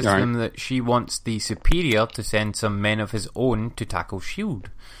also says to them that she wants the Superior to send some men of his own to tackle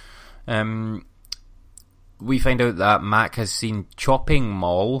S.H.I.E.L.D. We find out that Mac has seen Chopping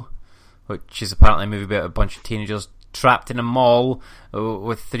Mall, which is apparently a movie about a bunch of teenagers trapped in a mall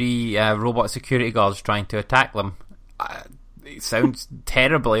with 3 robot security guards trying to attack them. It sounds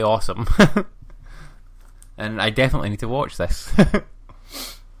terribly awesome. And I definitely need to watch this.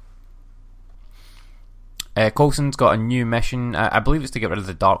 Coulson's got a new mission. I believe it's to get rid of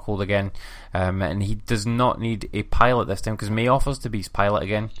the Darkhold again, and he does not need a pilot this time because May offers to be his pilot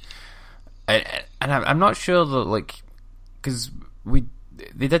again. And I'm not sure that, like, because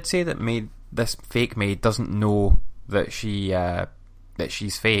they did say that May, this fake May, doesn't know that she's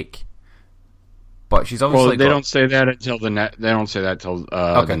fake, but she's obviously. Well, they don't say that until the next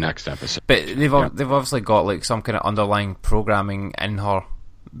episode. But they've obviously got like some kind of underlying programming in her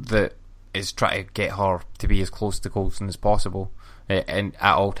that is trying to get her to be as close to Coulson as possible, and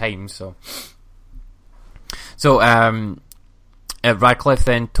at all times. So Radcliffe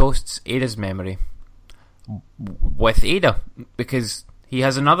then toasts Ada's memory with Ada, because he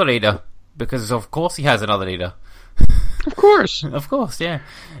has another Ada. Because of course he has another Ada. Of course, yeah.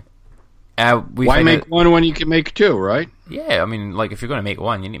 Why make one when you can make 2, right? Yeah, I mean, like, if you're going to make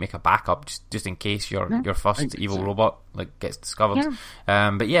one, you need to make a backup just in case your first evil robot like gets discovered.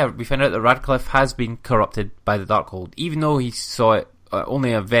 Yeah. But yeah, we find out that Radcliffe has been corrupted by the Darkhold, even though he saw it,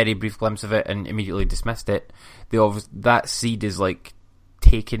 only a very brief glimpse of it, and immediately dismissed it. That seed is like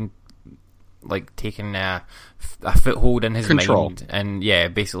taking a foothold in his mind, and yeah,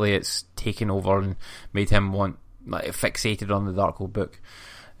 basically it's taken over and made him fixated on the Darkhold book.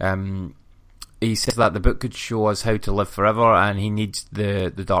 He says that the book could show us how to live forever, and he needs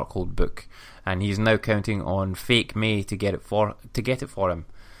the Darkhold book, and he's now counting on fake May to get it for him.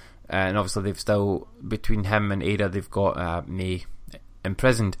 And obviously, they've still, between him and Ada, they've got May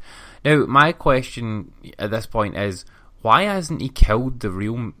imprisoned. Now, my question at this point is, why hasn't he killed the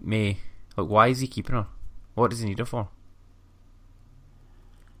real May? Like, why is he keeping her? What does he need her for?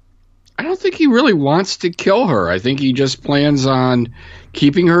 I don't think he really wants to kill her. I think he just plans on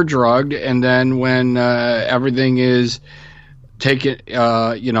keeping her drugged, and then when everything is taken,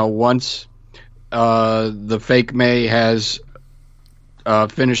 once the fake May has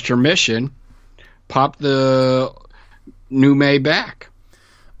finished her mission, pop the new May back.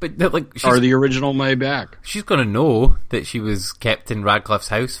 But like, or the original May back. She's going to know that she was kept in Radcliffe's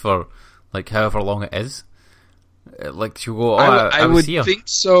house for like however long it is. Like, she'll go, I would here. think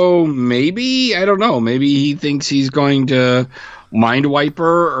so. Maybe, I don't know. Maybe he thinks he's going to mind wipe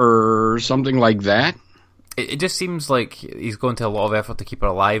her or something like that. it just seems like he's going to a lot of effort to keep her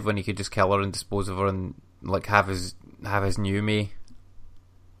alive when he could just kill her and dispose of her and like have his new May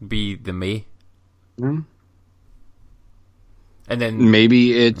be the May. Mm. And then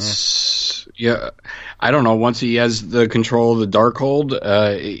maybe it's I don't know. Once he has the control of the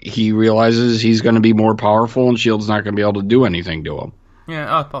Darkhold, he realizes he's going to be more powerful, and Shield's not going to be able to do anything to him.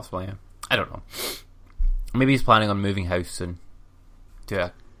 Yeah, possibly. Yeah, I don't know. Maybe he's planning on moving house soon to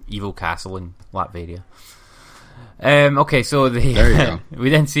a evil castle in Latveria. Okay, so there you go. we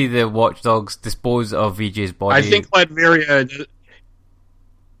then see the Watchdogs dispose of VJ's body. I think Latveria.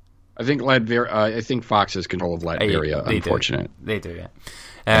 I think Fox has control of Latveria. They unfortunate. They do,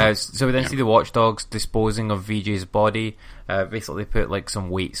 yeah. So we then see the Watchdogs disposing of VJ's body. Basically, put like some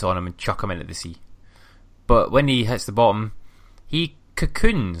weights on him and chuck him into the sea. But when he hits the bottom, he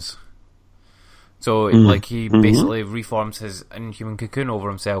cocoons. So he basically reforms his inhuman cocoon over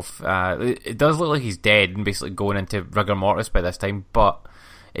himself. It does look like he's dead and basically going into rigor mortis by this time, but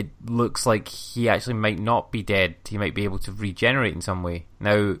it looks like he actually might not be dead. He might be able to regenerate in some way.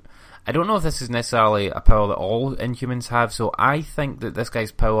 Now, I don't know if this is necessarily a power that all Inhumans have, so I think that this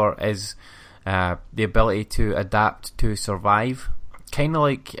guy's power is the ability to adapt to survive. Kind of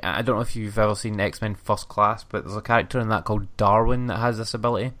like, I don't know if you've ever seen X-Men First Class, but there's a character in that called Darwin that has this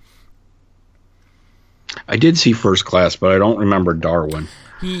ability. I did see First Class, but I don't remember Darwin.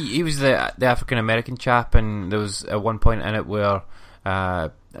 He was the African American chap, and there was at one point in it where I'm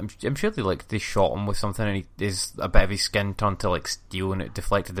sure they shot him with something, and a bit of his skin turned to like steel, and it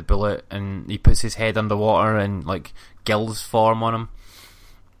deflected the bullet, and he puts his head underwater, and like gills form on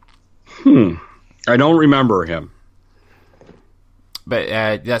him. I don't remember him. But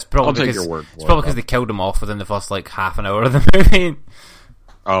that's probably I'll take your word for it's probably because they killed him off within the first like half an hour of the movie.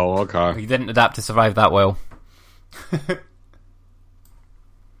 Oh, okay. He didn't adapt to survive that well.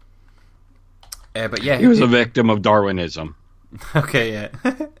 But yeah, he was a victim of Darwinism. Okay, yeah.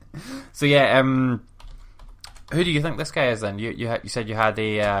 So yeah, who do you think this guy is then? You said you had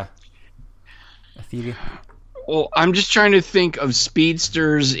a theory. Well, I'm just trying to think of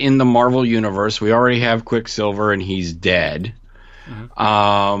speedsters in the Marvel universe. We already have Quicksilver, and he's dead.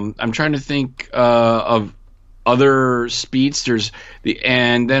 Mm-hmm. I'm trying to think of other speedsters,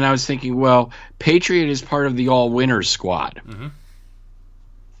 and then I was thinking, well, Patriot is part of the All Winners squad,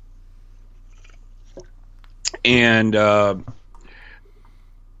 and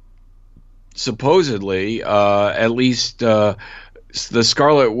supposedly, at least the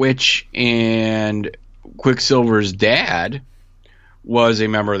Scarlet Witch and Quicksilver's dad was a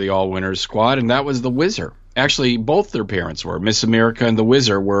member of the All Winners squad, and that was the Wizard. Actually, both their parents were. Miss America and the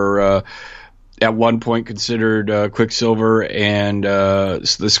Wizard were at one point considered Quicksilver and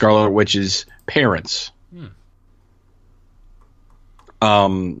the Scarlet Witch's parents.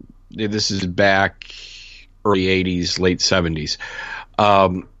 This is back early 80s, late 70s.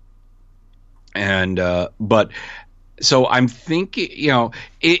 But so I'm thinking,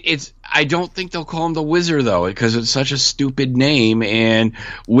 it's. I don't think they'll call him the Wizard though, because it's such a stupid name, and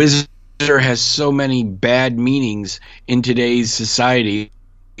Wizard has so many bad meanings in today's society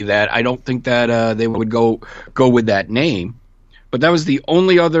that I don't think that they would go with that name. But that was the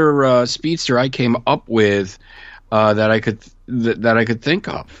only other speedster I came up with that I could think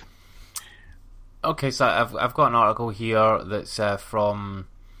of. Okay, so I've got an article here that's from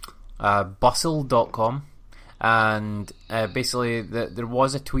Bustle.com, and basically there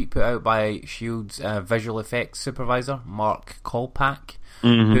was a tweet put out by Shield's visual effects supervisor Mark Kolpak,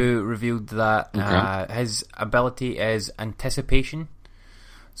 who revealed that his ability is anticipation.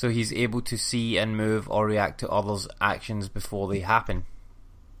 So he's able to see and move or react to others' actions before they happen.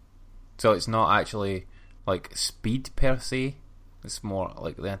 So it's not actually like speed per se. It's more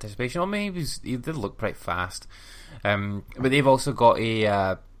like the anticipation. Or maybe he did look pretty fast. But they've also got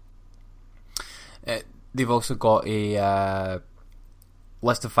a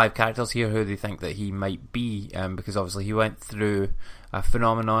list of 5 characters here who they think that he might be, because obviously he went through a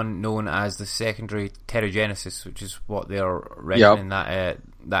phenomenon known as the secondary pterogenesis, which is what they're reckoning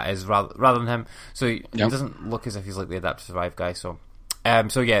that is rather than him. So he doesn't look as if he's like the adapt to survive guy. So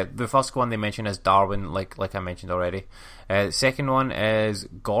yeah, the first one they mention is Darwin, like I mentioned already. The second one is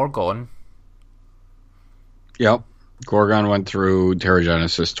Gorgon. Yep, Gorgon went through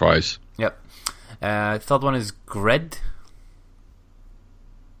pterogenesis twice. Yep. Third one is Grid.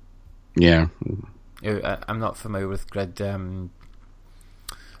 Yeah. I'm not familiar with Grid,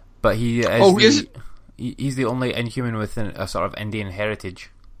 but he is he's the only Inhuman with a sort of Indian heritage.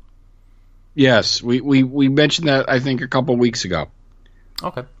 Yes, we mentioned that I think a couple weeks ago.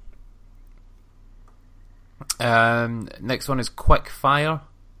 Okay. Next one is Quickfire.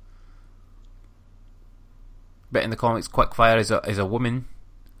 but in the comics, Quickfire is a woman,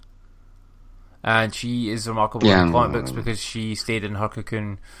 and she is remarkable in the comic books because she stayed in her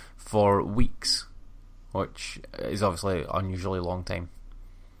cocoon for weeks, which is obviously unusually long time.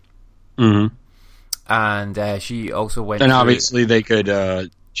 Mm-hmm. And she also went. And obviously, they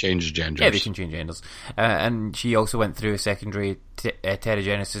could change genders. Yeah, they can change genders. And she also went through a secondary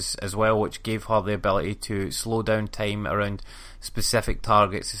pterogenesis as well, which gave her the ability to slow down time around specific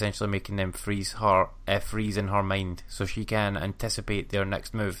targets, essentially making them freeze in her mind, so she can anticipate their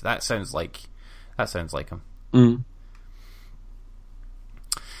next move. That sounds like him. Mm.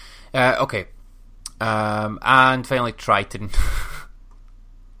 Okay. And finally, Triton.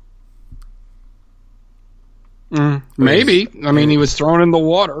 Maybe. I mean, he was thrown in the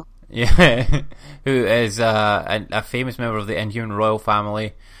water. Yeah. Who is a famous member of the Inhuman royal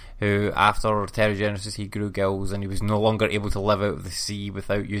family, who, after pterogenesis, he grew gills and he was no longer able to live out of the sea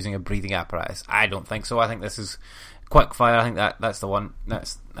without using a breathing apparatus. I don't think so. I think this is Quickfire. I think that's the one.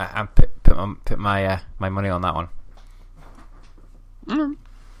 I'm put my money on that one. Mm.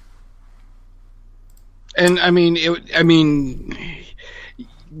 And I mean,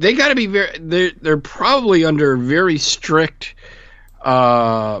 they got to be they're probably under very strict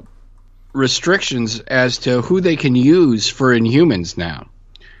restrictions as to who they can use for Inhumans now,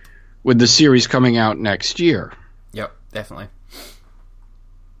 with the series coming out next year. Yep, definitely.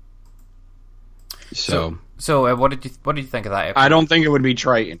 So what did you think of that episode? I don't think it would be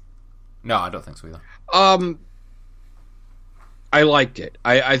Triton. No, I don't think so either. I liked it.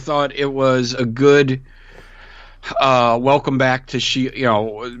 I thought it was a good welcome back to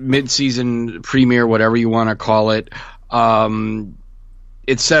mid-season premiere, whatever you want to call it.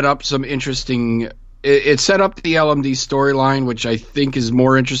 It set up some interesting. It set up the LMD storyline, which I think is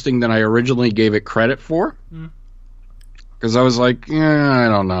more interesting than I originally gave it credit for. Because I was like, I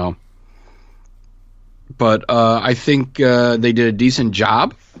don't know. But I think they did a decent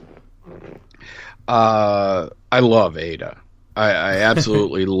job. I love Ada. I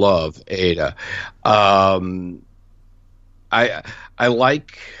absolutely love Ada. I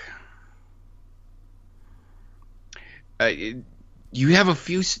like. You have a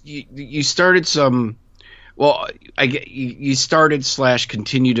few. You started some. Well, you started /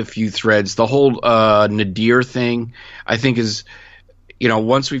 continued a few threads. The whole Nadir thing, I think, is,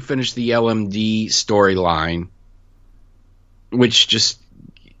 once we finish the LMD storyline, which just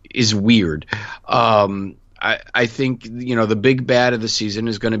is weird. I think the big bad of the season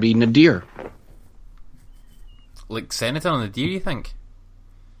is going to be Nadir. Like Senator Nadir, you think?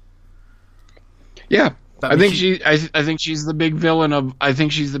 Yeah. I think she's the big villain of. I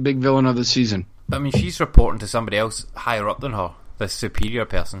think she's the big villain of the season. I mean, she's reporting to somebody else higher up than her, the superior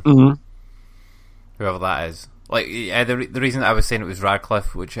person, whoever that is. Like the reason I was saying it was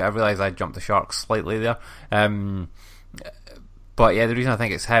Radcliffe, which I realised I jumped the shark slightly there. But yeah, the reason I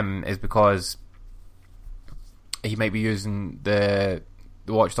think it's him is because he might be using the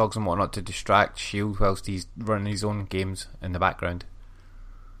watchdogs and whatnot to distract S.H.I.E.L.D. whilst he's running his own games in the background.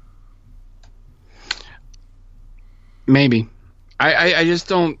 Maybe. I just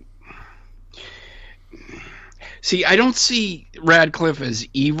don't see. I don't see Radcliffe as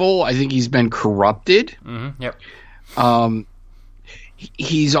evil. I think he's been corrupted. Yep.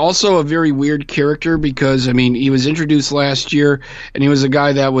 He's also a very weird character because, I mean, he was introduced last year and he was a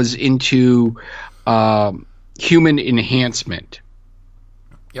guy that was into human enhancement.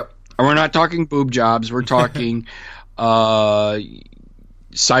 Yep. And we're not talking boob jobs. We're talking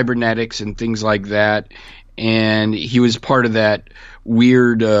cybernetics and things like that. And he was part of that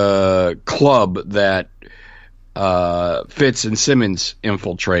weird club that Fitz and Simmons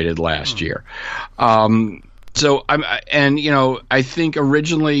infiltrated last year. So I think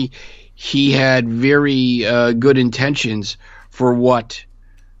originally he had very good intentions for what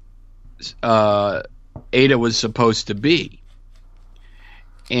Ada was supposed to be.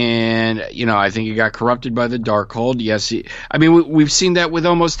 And, I think he got corrupted by the Darkhold. Yes, we've seen that with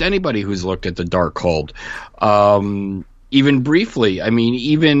almost anybody who's looked at the Darkhold. Even briefly.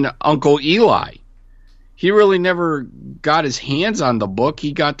 Even Uncle Eli. He really never got his hands on the book.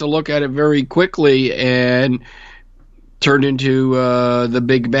 He got to look at it very quickly and turned into the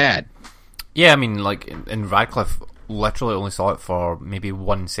big bad. Yeah, and Radcliffe literally only saw it for maybe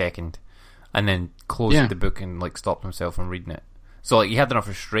 1 second and then closed the book and stopped himself from reading it. So he had enough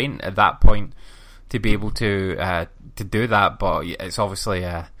restraint at that point to be able to do that, but it's obviously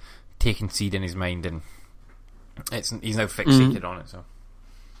taken seed in his mind, and he's now fixated on it. So,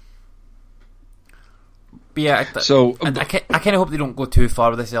 but yeah, I kind of hope they don't go too far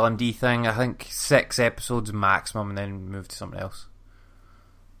with this LMD thing. I think 6 episodes maximum, and then move to something else.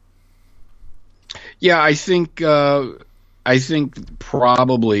 Yeah, I think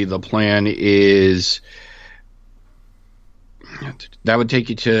probably the plan is that would take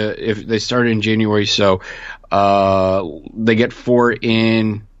you to, if they started in January, so they get 4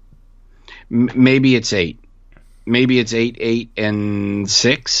 in. Maybe it's 8. Maybe it's 8 and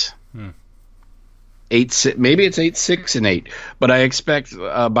 6. 8, maybe it's 8, 6, and 8. But I expect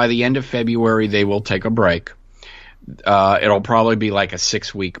by the end of February they will take a break. It'll probably be like a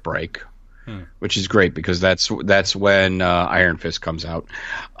 6-week break, which is great because that's when Iron Fist comes out.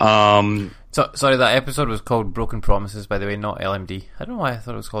 So sorry, that episode was called Broken Promises, by the way, not LMD. I don't know why I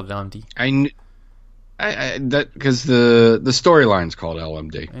thought it was called LMD. That because the storyline's called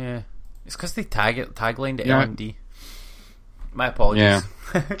LMD. Yeah, it's because they taglined to LMD. My apologies.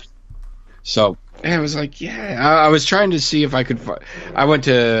 Yeah. So it was like, I was trying to see if I could. I went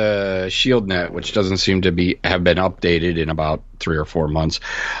to ShieldNet, which doesn't seem to have been updated in about 3 or 4 months.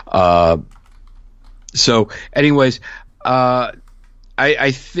 So, anyways,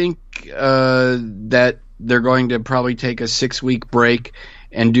 I think that they're going to probably take a 6-week break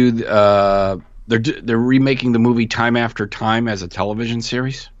and do. They're remaking the movie Time After Time as a television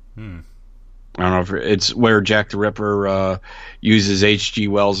series. I don't know if it's where Jack the Ripper uses H.G.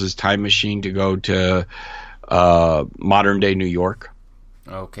 Wells' time machine to go to modern day New York.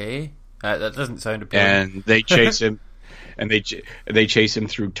 Okay, that doesn't sound appealing. And they chase him, and they chase him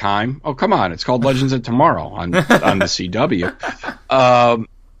through time. Oh, come on! It's called Legends of Tomorrow on the CW.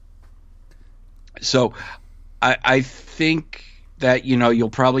 So I think that you'll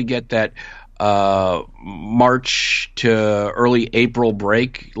probably get that March to early April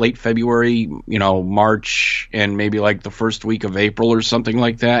break, late February, March and maybe like the first week of April or something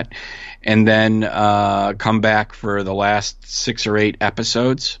like that, and then come back for the last 6 or 8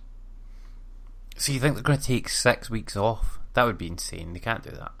 episodes. So you think they're going to take 6 weeks off? That would be insane. They can't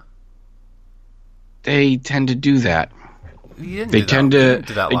do that. They tend to do that. They tend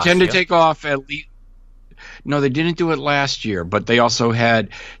to take off at least. No, they didn't do it last year, but they also had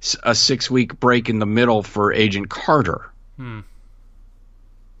a 6-week break in the middle for Agent Carter.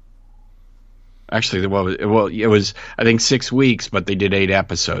 Actually, it was I think 6 weeks, but they did 8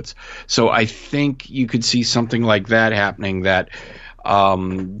 episodes. So I think you could see something like that happening. That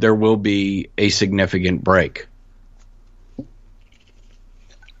there will be a significant break,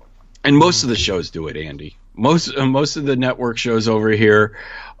 and most of the shows do it, Andy. Most of the network shows over here.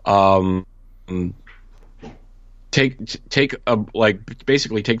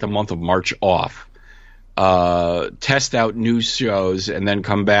 Basically take the month of March off, test out new shows, and then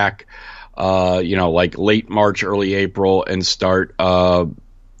come back, like late March, early April, and start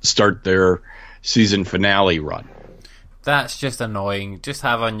their season finale run. That's just annoying. Just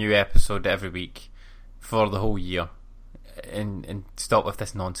have a new episode every week for the whole year, and stop with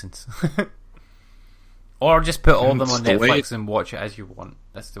this nonsense. Or just put all of them on Netflix and watch it as you want.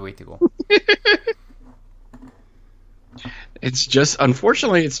 That's the way to go.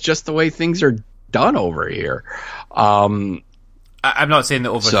 Unfortunately, it's just the way things are done over here. I'm not saying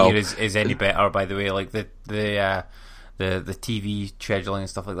that here is any better, by the way. Like the TV scheduling and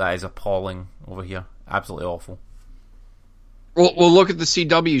stuff like that is appalling over here. Absolutely awful. Well, look at the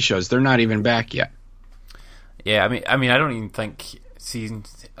CW shows. They're not even back yet. Yeah, I mean, I don't even think season.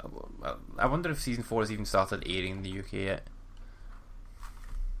 I wonder if season 4 has even started airing in the UK yet.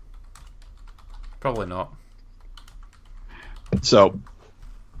 Probably not. So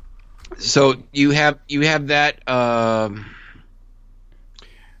you have that.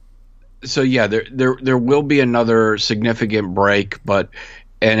 So yeah, there will be another significant break,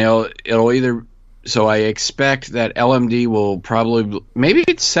 it'll either. So I expect that LMD will probably maybe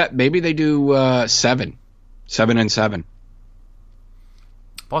they do 7 and 7.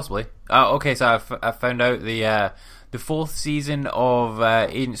 Possibly. Okay, so I found out the 4th season of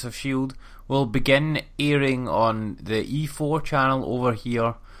Agents of S.H.I.E.L.D. will begin airing on the E4 channel over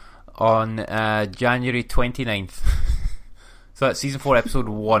here on January 29th. So that's season 4, episode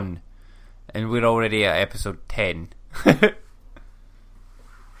 1, and we're already at episode 10.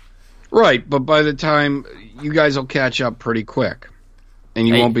 Right, but by the time you guys will catch up pretty quick, and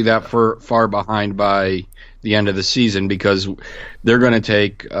you won't be that far behind by the end of the season because they're going to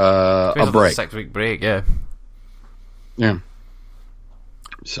take a break. 6-week break, yeah. Yeah.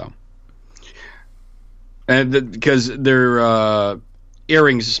 So, and because they're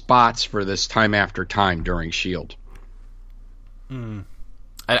airing spots for this Time After Time during S.H.I.E.L.D.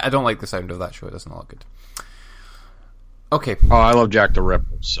 I don't like the sound of that show. It doesn't look good. Okay. Oh, I love Jack the Ripper.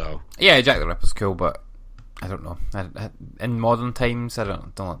 So yeah, Jack the Ripper's cool, but I don't know. In modern times, I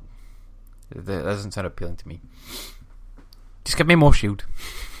don't. That doesn't sound appealing to me. Just give me more S.H.I.E.L.D.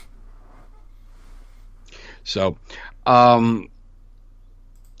 So, but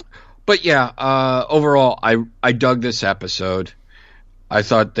yeah, overall, I dug this episode. I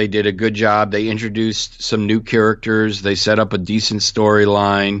thought they did a good job. They introduced some new characters. They set up a decent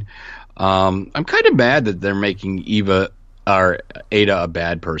storyline. I'm kind of mad that they're making Ada a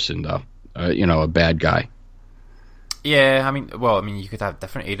bad person, though. A bad guy. Yeah, I mean, you could have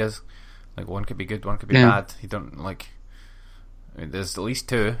different Adas. Like, one could be good, one could be bad. You don't, like... I mean, there's at least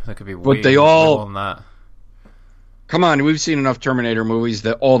two. There could be way more than that. Come on, we've seen enough Terminator movies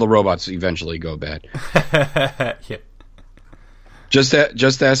that all the robots eventually go bad. Yeah. Just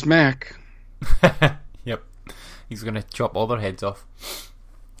ask Mac. Yep. He's going to chop all their heads off.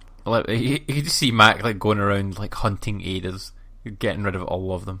 Like, you just see Mac like going around like hunting Adas, getting rid of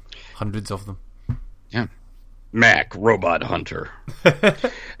all of them. Hundreds of them. Yeah. Mac, robot hunter.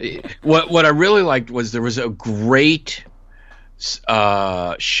 What I really liked was there was a great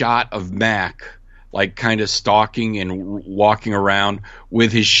shot of Mac like kind of stalking and walking around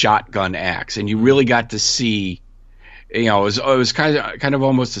with his shotgun axe, and you really got to see, it was kind of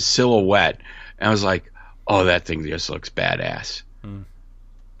almost a silhouette, and I was like, oh, that thing just looks badass.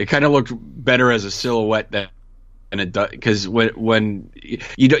 It kind of looked better as a silhouette than it does, because when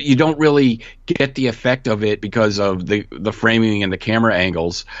you don't really get the effect of it because of the framing and the camera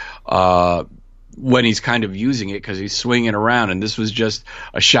angles when he's kind of using it, because he's swinging around, and this was just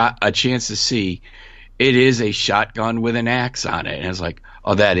a chance to see it is a shotgun with an axe on it, and it's like,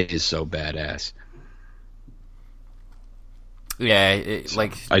 oh, that is so badass. Yeah,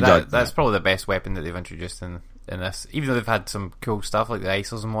 that's probably the best weapon that they've introduced in this. Even though they've had some cool stuff like the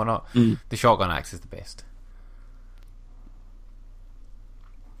ISOs and whatnot, the shotgun axe is the best.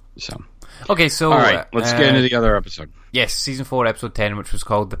 So, okay, so all right, let's get into the other episode. Yes, season 4, episode 10, which was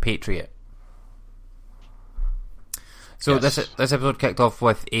called "The Patriot." So yes. This episode kicked off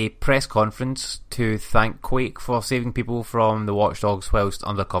with a press conference to thank Quake for saving people from the Watchdogs whilst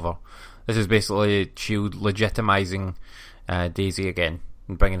undercover. This is basically S.H.I.E.L.D. legitimising Daisy again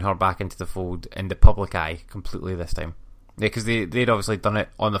and bringing her back into the fold in the public eye completely this time. Yeah, because they'd obviously done it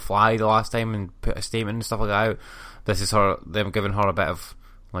on the fly the last time and put a statement and stuff like that out. This is them giving her a bit of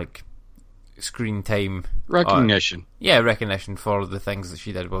like screen time recognition. Recognition for the things that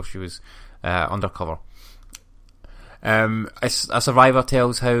she did while she was undercover. A survivor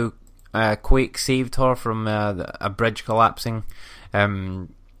tells how Quake saved her from a bridge collapsing. The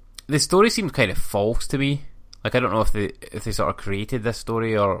story seems kind of false to me. Like, I don't know if they sort of created this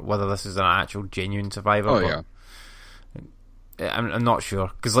story or whether this is an actual genuine survivor. Oh yeah. I'm not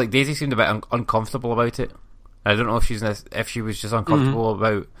sure, because like Daisy seemed a bit uncomfortable about it. I don't know if if she was just uncomfortable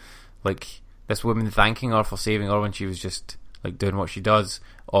about like this woman thanking her for saving her when she was just like doing what she does,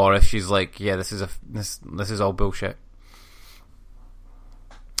 or if she's like, yeah, this is all bullshit.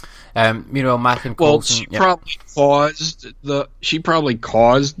 Mac and Coulson, she probably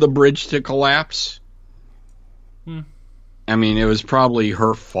caused the bridge to collapse. I mean, it was probably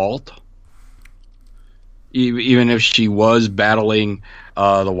her fault. Even if she was battling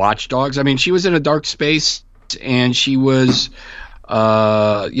the Watchdogs, I mean, she was in a dark space and she was,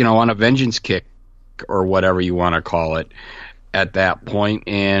 on a vengeance kick or whatever you want to call it at that point,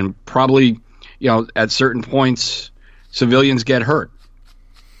 and probably, at certain points, civilians get hurt.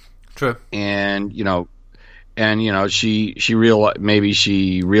 True. And she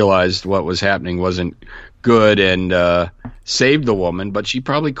realized what was happening wasn't good and saved the woman, but she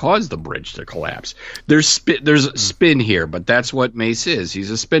probably caused the bridge to collapse. There's spin here, but that's what Mace is.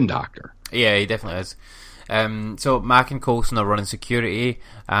 He's a spin doctor. Yeah, he definitely is. So Mac and Coulson are running security,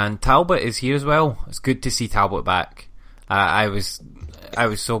 and Talbot is here as well. It's good to see Talbot back. I was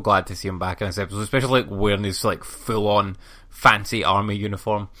so glad to see him back in this episode, especially like wearing his like full on fancy army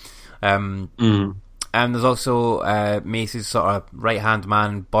uniform. And there's also Mace's sort of right-hand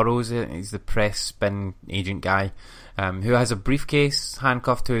man, Burroughs. He's the press spin agent guy, who has a briefcase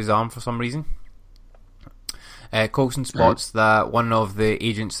handcuffed to his arm for some reason. Coulson spots that one of the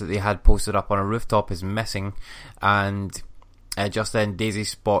agents that they had posted up on a rooftop is missing, and just then Daisy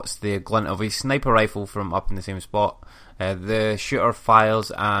spots the glint of a sniper rifle from up in the same spot. The shooter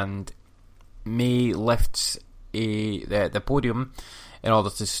fires, and May lifts the podium in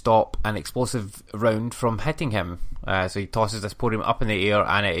order to stop an explosive round from hitting him. So he tosses this podium up in the air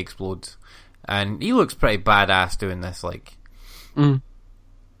and it explodes. And he looks pretty badass doing this. Like,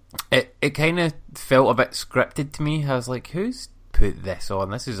 it kind of felt a bit scripted to me. I was like, who's put this on?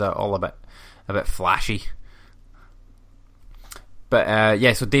 This is all a bit flashy. But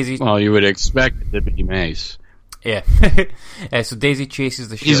so Daisy. Well, you would expect it to be Mace. Yeah. So Daisy chases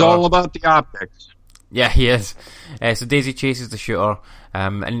the shooter. He's all about the optics. Yeah, he is. So Daisy chases the shooter,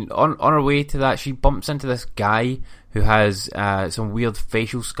 and on her way to that, she bumps into this guy who has some weird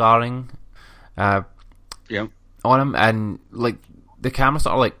facial scarring on him, and like the camera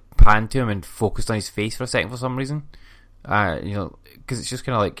sort of like panned to him and focused on his face for a second for some reason. Because it's just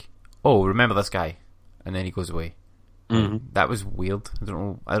kind of like, oh, remember this guy, and then he goes away. Mm-hmm. That was weird. I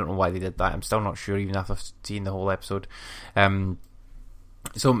don't know why they did that. I'm still not sure, even after seeing the whole episode.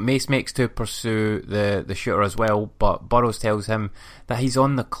 So Mace makes to pursue the shooter as well, but Burroughs tells him that he's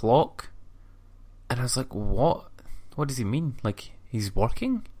on the clock. And I was like, what? What does he mean? Like, he's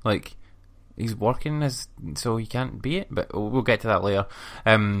working? Like, he's working so he can't be it? But we'll get to that later.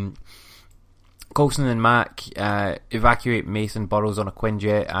 Coulson and Mac evacuate Mace and Burroughs on a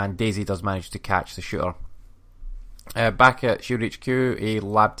Quinjet, and Daisy does manage to catch the shooter. Back at Shield HQ, a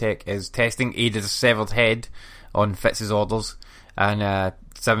lab tech is testing Ada's severed head on Fitz's orders, and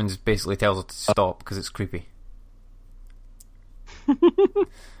Simmons basically tells her to stop because it's creepy.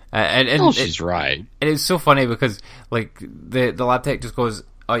 She's right. And it's so funny because like the lab tech just goes,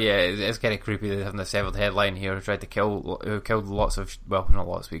 "Oh yeah, it's kind of creepy. They're having a severed head line here who killed lots of, well, not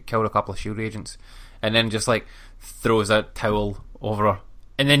lots, but he killed a couple of Shield agents," and then just like throws a towel over her.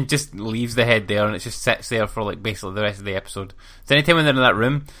 And then just leaves the head there, and it just sits there for like basically the rest of the episode. So anytime when they're in that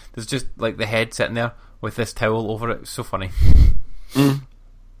room, there's just like the head sitting there with this towel over it. It's so funny.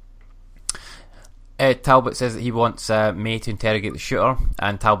 Talbot says that he wants May to interrogate the shooter,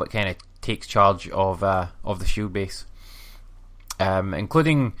 and Talbot kind of takes charge of the Shield base,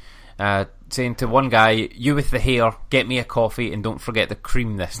 including saying to one guy, "You with the hair, get me a coffee, and don't forget the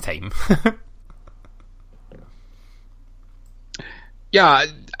cream this time." Yeah,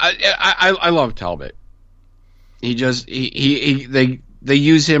 I love Talbot. They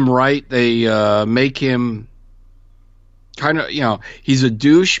use him right. They make him kind of, he's a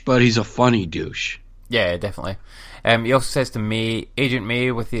douche, but he's a funny douche. Yeah, definitely. He also says to May, "Agent May,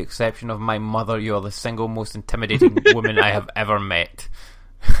 with the exception of my mother, you are the single most intimidating woman I have ever met."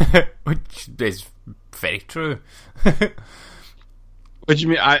 Which is very true. Which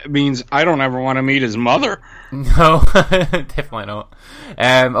means I don't ever want to meet his mother. No, definitely not.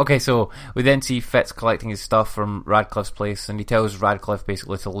 Okay, so we then see Fitz collecting his stuff from Radcliffe's place, and he tells Radcliffe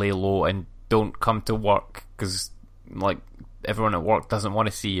basically to lay low and don't come to work because, like, everyone at work doesn't want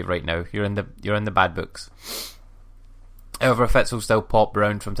to see you right now. You're in the bad books. However, Fitz will still pop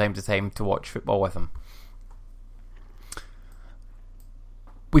round from time to time to watch football with him.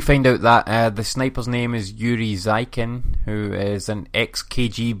 We find out that the sniper's name is Yuri Zaikin, who is an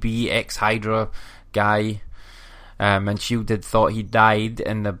ex-KGB, ex-Hydra guy, and S.H.I.E.L.D. thought he died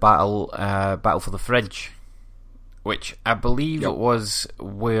in the battle for the fridge, which I believe it was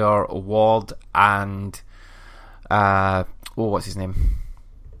where Ward and what's his name?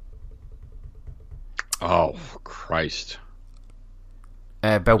 Oh, Christ.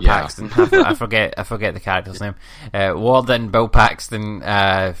 Bill Paxton. I forget the character's name. Ward and Bill Paxton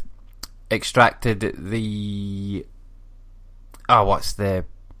extracted the what's the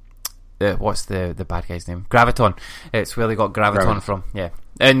bad guy's name? Graviton. It's where they got Graviton from. Yeah,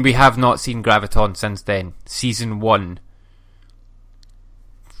 and we have not seen Graviton since then. Season 1.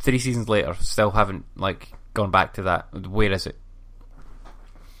 3 seasons later, still haven't gone back to that. Where is it?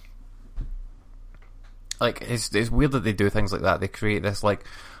 It's weird that they do things like that. They create this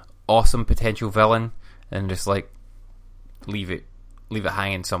awesome potential villain and just leave it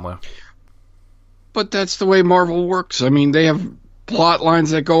hanging somewhere. But that's the way Marvel works. I mean, they have plot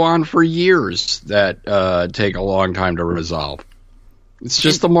lines that go on for years that take a long time to resolve. It's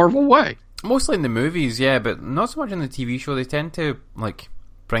just the Marvel way. Mostly in the movies, yeah, but not so much in the TV show. They tend to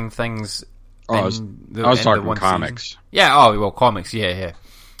bring things. I was talking comics. Season. Yeah. Comics. Yeah.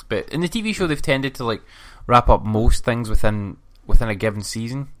 But in the TV show, they've tended to wrap up most things within a given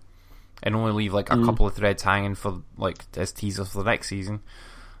season, and only leave a couple of threads hanging for as teasers for the next season.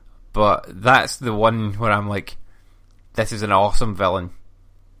 But that's the one where I'm this is an awesome villain.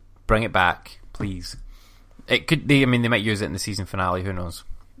 Bring it back, please. It could. They might use it in the season finale. Who knows?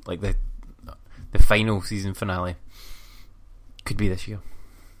 The final season finale could be this year.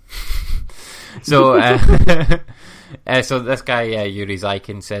 So. So this guy Yuri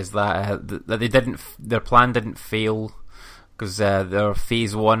Zaikin says that their plan didn't fail because their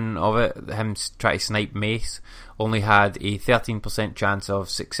phase 1 of it, him trying to snipe Mace, only had a 13% chance of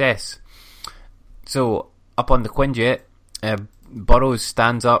success. So up on the Quinjet, Burroughs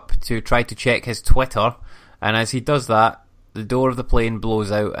stands up to try to check his Twitter, and as he does that, the door of the plane blows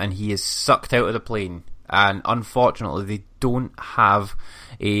out and he is sucked out of the plane. And unfortunately, they don't have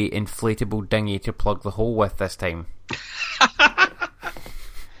a inflatable dinghy to plug the hole with this time.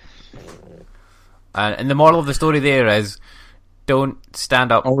 And the moral of the story there is, don't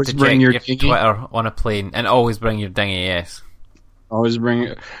stand up Always to bring check your your dinghy. Twitter on a plane, and always bring your dinghy. Yes. Always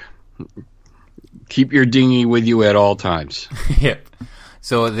keep your dinghy with you at all times. Yep.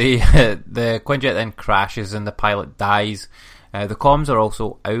 So the Quinjet then crashes and the pilot dies. The comms are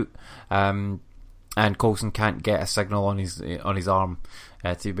also out, and Coulson can't get a signal on his arm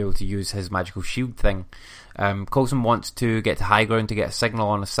to be able to use his magical shield thing. Coulson wants to get to high ground to get a signal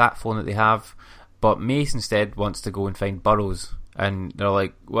on a sat phone that they have, but Mace instead wants to go and find Burroughs. And they're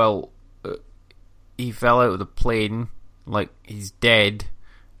like, well, he fell out of the plane, like, he's dead.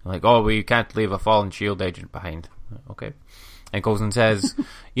 Like, oh, well, you can't leave a fallen shield agent behind. Okay. And Coulson says,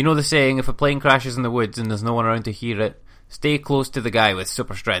 you know the saying, if a plane crashes in the woods and there's no one around to hear it, stay close to the guy with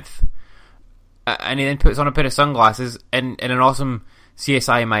super strength. And he then puts on a pair of sunglasses in an awesome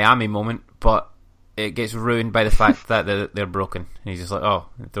CSI Miami moment, but it gets ruined by the fact that they're broken. And he's just like, oh,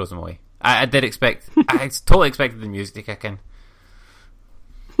 it throws them away. I totally expected the music to kick in.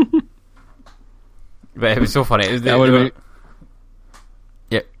 But it was so funny. That would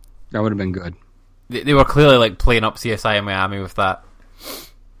have been good. They were clearly like playing up CSI in Miami with that.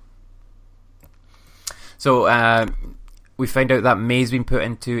 So we find out that May's been put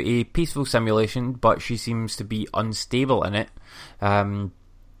into a peaceful simulation, but she seems to be unstable in it.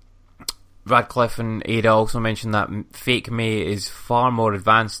 Radcliffe and Ada also mentioned that fake May is far more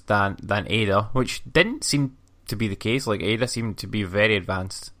advanced than Ada, which didn't seem to be the case. Like, Ada seemed to be very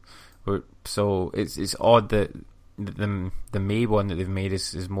advanced. So it's odd that the May one that they've made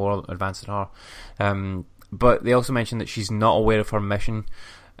is more advanced than her. But they also mentioned that she's not aware of her mission,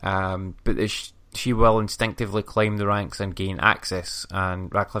 but that she will instinctively climb the ranks and gain access.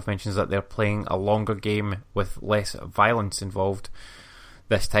 And Radcliffe mentions that they're playing a longer game with less violence involved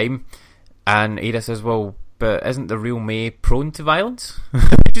this time. And Ada says, well, but isn't the real May prone to violence?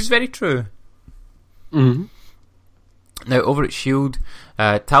 Which is very true. Mm-hmm. Now, over at S.H.I.E.L.D.,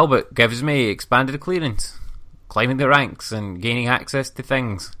 Talbot gives May expanded clearance, climbing the ranks and gaining access to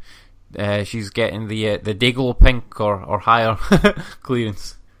things. She's getting the Dayglow Pink or higher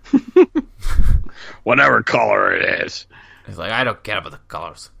clearance. Whatever color it is. It's like, I don't care about the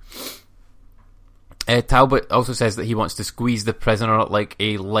colours. Talbot also says that he wants to squeeze the prisoner like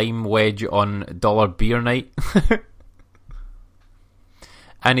a lime wedge on dollar beer night.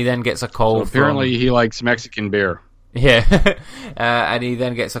 And he then gets a call apparently he likes Mexican beer. Yeah. And he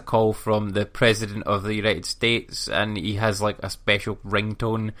then gets a call from the President of the United States, and he has like a special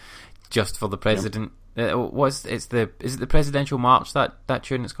ringtone just for the President. Yep. Is it the Presidential March, that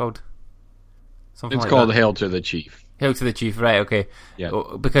tune it's called? Something it's like called that. Hail to the Chief. Hail to the Chief, right, okay. Yeah.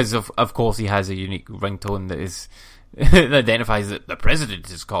 Because of course he has a unique ringtone that is that identifies that the President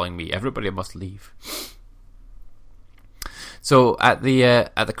is calling me, everybody must leave. So at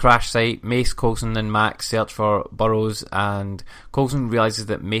the crash site, Mace, Coulson and Max search for Burroughs, and Coulson realises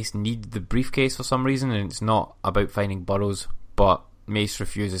that Mace needs the briefcase for some reason, and it's not about finding Burroughs, but Mace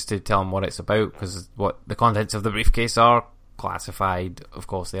refuses to tell him what it's about, because what the contents of the briefcase are classified. Of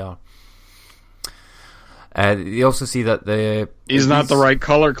course they are. They also see that he's not the right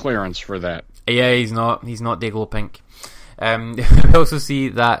color clearance for that. Yeah, he's not Dayglow Pink. We also see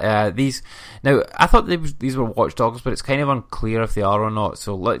that these... Now, I thought these were watchdogs, but it's kind of unclear if they are or not,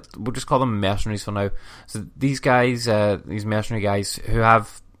 so we'll just call them mercenaries for now. So these guys, these mercenary guys, who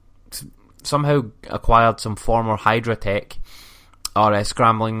have somehow acquired some former Hydra tech, are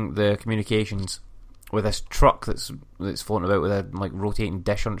scrambling the communications with this truck that's floating about with a like rotating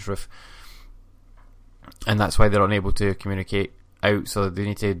dish on its roof. And that's why they're unable to communicate out, so they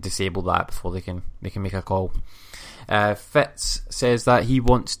need to disable that before they can make a call. Fitz says that he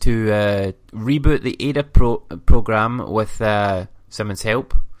wants to reboot the Ada program with Simmons'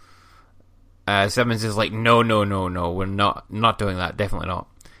 help. Simmons is like, no, we're not doing that, definitely not.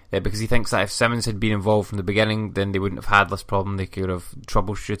 Because he thinks that if Simmons had been involved from the beginning, then they wouldn't have had this problem. They could have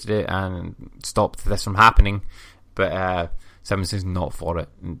troubleshooted it and stopped this from happening. But Simmons is not for it.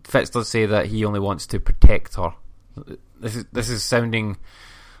 And Fitz does say that he only wants to protect her. This is sounding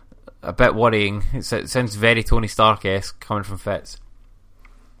a bit worrying. It sounds very Tony Stark-esque coming from Fitz.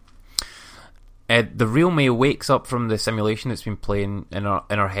 The real May wakes up from the simulation that's been playing in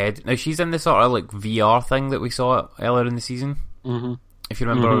her head. Now she's in this sort of like VR thing that we saw earlier in the season. Mm-hmm. If you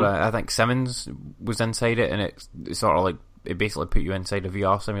remember, I think Simmons was inside it, and it sort of like it basically put you inside a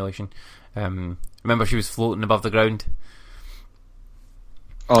VR simulation. Remember, she was floating above the ground.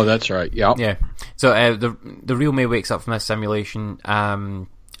 Oh, that's right. Yeah. Yeah. So the real May wakes up from this simulation, and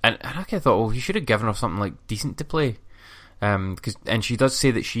I kind of thought, well, he should have given her something like decent to play, and she does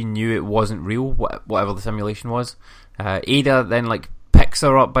say that she knew it wasn't real, whatever the simulation was. Ada then like picks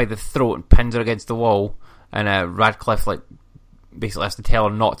her up by the throat and pins her against the wall, and Radcliffe like basically has to tell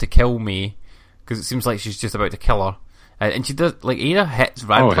her not to kill May because it seems like she's just about to kill her, and she does. Like Ada hits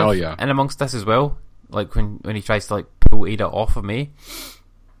Radcliffe hell yeah. in amongst this as well, like when he tries to like pull Ada off of May.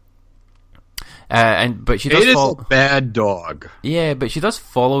 But she does Ada's a bad dog. Yeah, but she does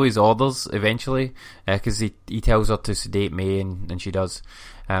follow his orders eventually, because he tells her to sedate May, and she does.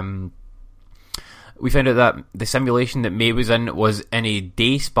 We found out that the simulation that May was in a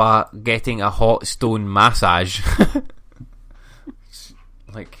day spa getting a hot stone massage.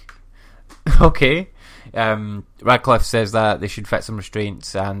 Like, okay. Radcliffe says that they should fit some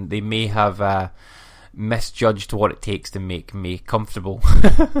restraints, and they may have misjudged what it takes to make May comfortable.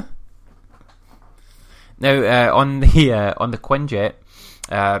 Now, on the Quinjet,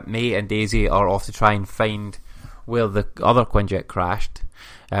 May and Daisy are off to try and find where the other Quinjet crashed,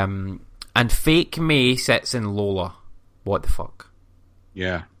 and fake May sits in Lola. What the fuck?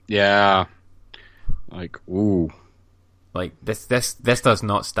 Yeah. Like, ooh. Like this does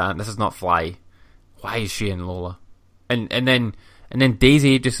not stand. This does not fly. Why is she in Lola? And then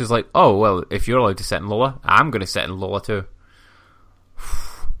Daisy just is like, oh well, if you're allowed to sit in Lola, I'm going to sit in Lola too.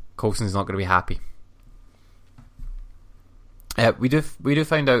 Coulson's not going to be happy. We do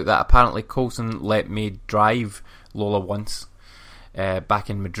find out that apparently Coulson let May drive Lola once, back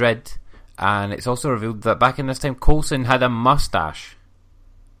in Madrid, and it's also revealed that back in this time Coulson had a mustache.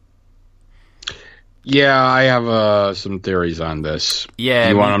 Yeah, I have some theories on this. Yeah,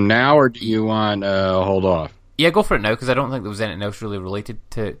 do you want them now, or do you want hold off? Yeah, go for it now, because I don't think there was anything else really related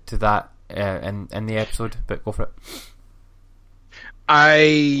to that in the episode. But go for it.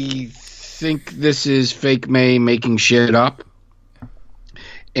 I think this is fake May making shit up.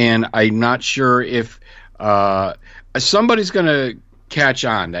 And I'm not sure if somebody's going to catch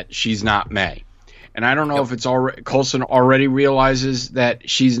on that she's not May. And I don't know if it's already Coulson already realizes that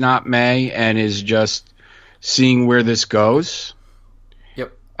she's not May and is just seeing where this goes.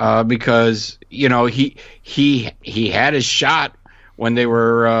 Yep. Because he had his shot when they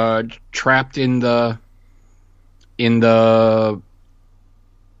were trapped in the room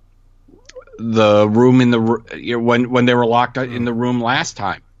when they were locked in the room last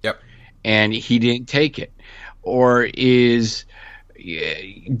time. Yep. And he didn't take it. Or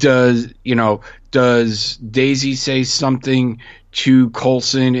does Daisy say something to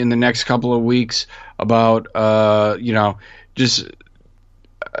Coulson in the next couple of weeks about like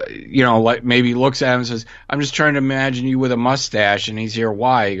maybe looks at him and says, I'm just trying to imagine you with a mustache, and he's here,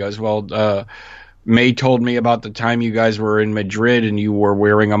 why? He goes, well, May told me about the time you guys were in Madrid and you were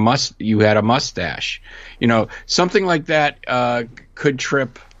wearing you had a mustache. Something like that could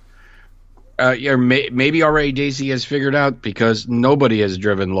trip. Maybe already Daisy has figured out, because nobody has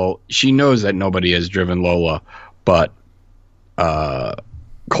driven Lola. She knows that nobody has driven Lola but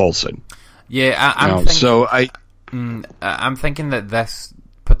Coulson. Yeah, I'm thinking that this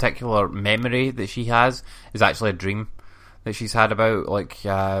particular memory that she has is actually a dream that she's had about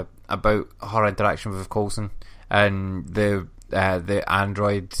her interaction with Coulson, and the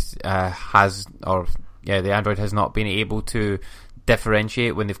android the android has not been able to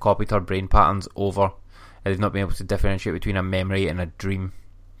differentiate when they've copied her brain patterns over. They've not been able to differentiate between a memory and a dream.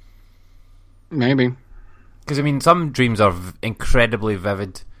 Maybe. Because some dreams are incredibly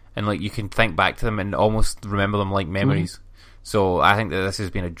vivid, and you can think back to them and almost remember them like memories. Mm-hmm. So I think that this has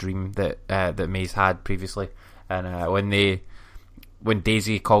been a dream that May's had previously, and when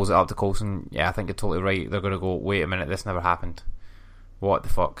Daisy calls it up to Coulson, I think you're totally right. They're going to go, wait a minute, this never happened. What the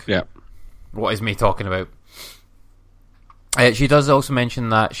fuck? Yeah. What is May talking about? She does also mention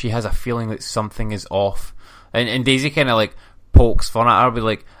that she has a feeling that something is off, and Daisy kind of pokes fun at her, be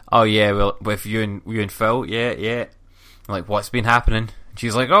like, "Oh yeah, well, with you and Phil, yeah." I'm like, what's been happening? And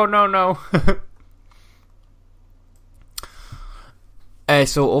she's like, "Oh no."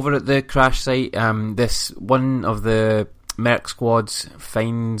 So over at the crash site, this one of the Merc squads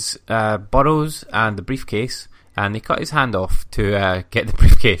finds Burroughs and the briefcase, and they cut his hand off to get the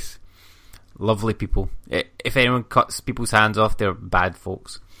briefcase. Lovely people. If anyone cuts people's hands off, they're bad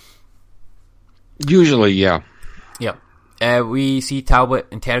folks. Usually, yeah. Yep. We see Talbot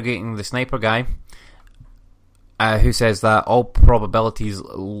interrogating the sniper guy, who says that all probabilities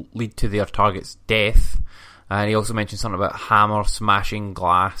lead to their target's death. And he also mentions something about hammer smashing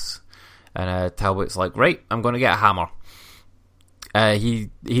glass. And Talbot's like, right, I'm going to get a hammer. He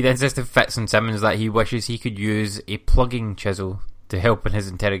then says to Fitz and Simmons that he wishes he could use a plugging chisel to help in his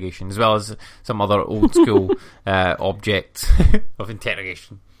interrogation, as well as some other old school objects of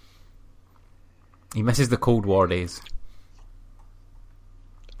interrogation. He misses the Cold War days.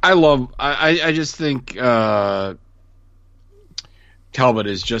 I just think Talbot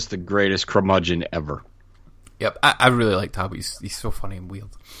is just the greatest curmudgeon ever. Yep, I really like Talbot. He's so funny and weird.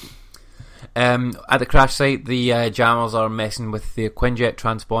 At the crash site, the jammers are messing with the Quinjet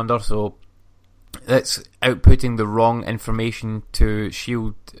transponder, so that's outputting the wrong information to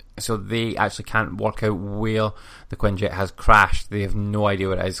S.H.I.E.L.D., so they actually can't work out where the Quinjet has crashed. They have no idea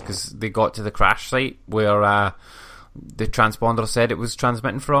where it is, because they got to the crash site where the transponder said it was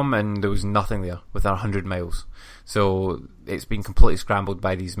transmitting from, and there was nothing there within 100 miles. So it's been completely scrambled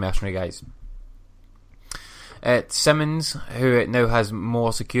by these mercenary guys. Simmons, who now has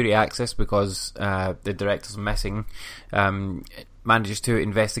more security access because the director's missing, manages to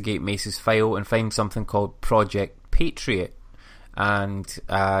investigate Mace's file and find something called Project Patriot. And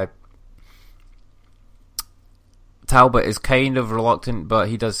Talbot is kind of reluctant, but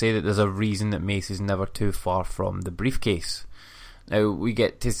he does say that there's a reason that Mace is never too far from the briefcase. Now, we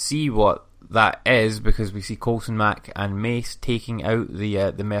get to see what that is because we see Coulson, Mac, and Mace taking out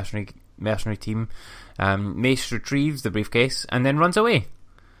the mercenary team. Mace retrieves the briefcase and then runs away.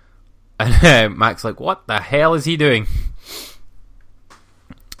 And Mac's like, what the hell is he doing?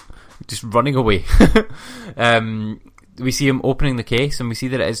 Just running away. We see him opening the case, and we see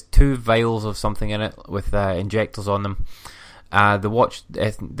that it has 2 vials of something in it with injectors on them.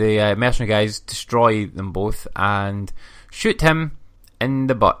 The mercenary guys destroy them both and shoot him in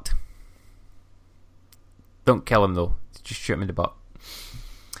the butt. Don't kill him though, just shoot him in the butt.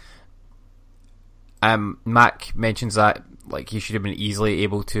 Mac mentions that like he should have been easily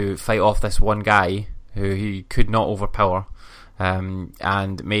able to fight off this one guy who he could not overpower.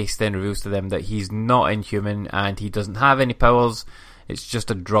 And Mace then reveals to them that he's not inhuman and he doesn't have any powers. It's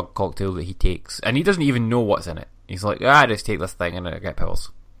just a drug cocktail that he takes, and he doesn't even know what's in it. He's like, I just take this thing and I get powers.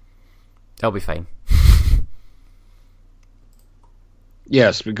 I'll be fine.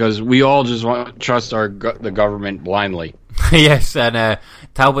 Yes, because we all just want to trust the government blindly. Yes, and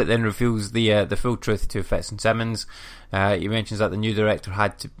Talbot then reveals the full truth to Fitz and Simmons. He mentions that the new director of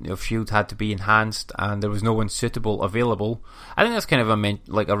S.H.I.E.L.D. had to be enhanced, and there was no one suitable available. I think that's kind of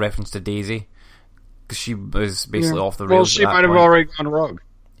a reference to Daisy, because she was basically off the rails. Well, she might have already gone rogue.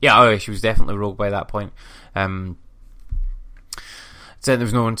 Yeah, she was definitely rogue by that point. Said there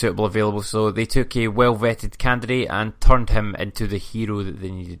was no one suitable available, so they took a well-vetted candidate and turned him into the hero that they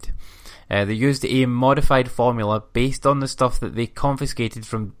needed. They used a modified formula based on the stuff that they confiscated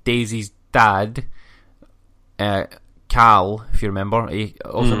from Daisy's dad, Cal, if you remember,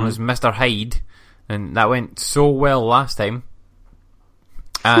 also known as Mr. Hyde, and that went so well last time.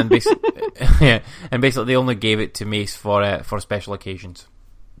 And basically, they only gave it to Mace for special occasions.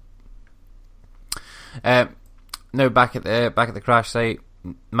 Now back at the crash site,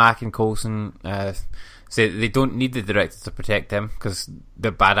 Mac and Coulson say they don't need the director to protect him because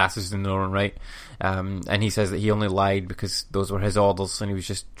they're badasses in their own right. And he says that he only lied because those were his orders and he was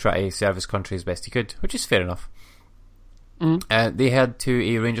just trying to serve his country as best he could, which is fair enough. They head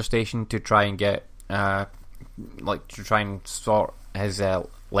to a ranger station to try and get to try and sort his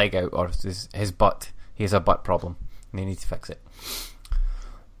leg out, or his butt. He has a butt problem and they need to fix it.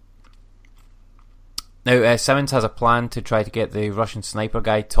 Now, Simmons has a plan to try to get the Russian sniper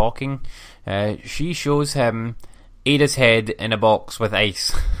guy talking. She shows him Ada's head in a box with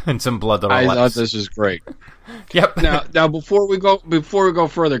ice and some blood on her lips. I thought this was great. Yep. Now, before we go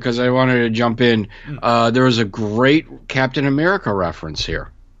further, because I wanted to jump in, there was a great Captain America reference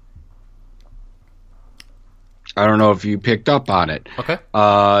here. I don't know if you picked up on it. Okay.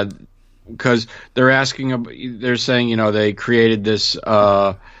 Because they're saying, they created this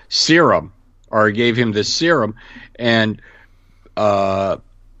serum. Or gave him this serum, and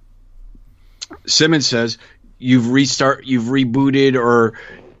Simmons says, "You've rebooted or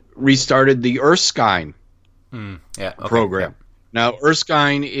restarted the Erskine program." Yeah. Now,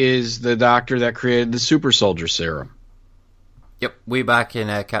 Erskine is the doctor that created the super soldier serum. Yep, way back in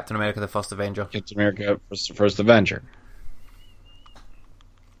Captain America: The First Avenger. Captain America: First Avenger.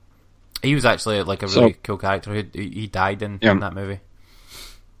 He was actually a really cool character. He died in that movie.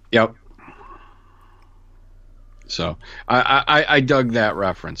 Yep. So I dug that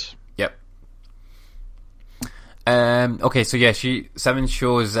reference. Yep. Okay, so yeah, Simmons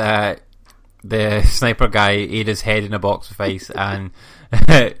shows the sniper guy Ada's head in a box with ice, and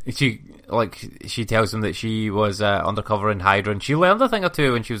she tells him that she was undercover in Hydra, and she learned a thing or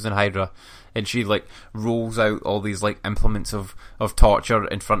two when she was in Hydra, and she rolls out all these implements of torture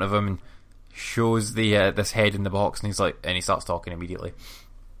in front of him and shows this head in the box, and he starts talking immediately.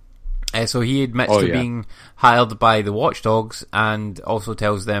 So he admits to being hired by the Watchdogs and also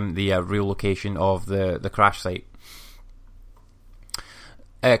tells them the real location of the crash site.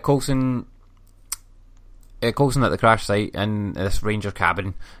 Coulson Coulson at the crash site in this ranger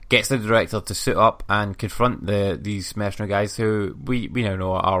cabin gets the director to suit up and confront these mercenary guys who we now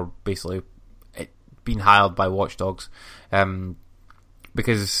know are basically being hired by Watchdogs,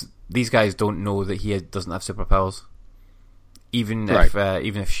 because these guys don't know that he doesn't have superpowers, even if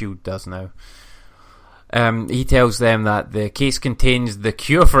S.H.I.E.L.D. does now. He tells them that the case contains the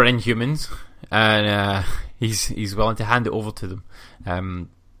cure for Inhumans, and he's willing to hand it over to them.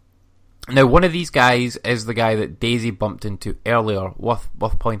 Now, one of these guys is the guy that Daisy bumped into earlier. Worth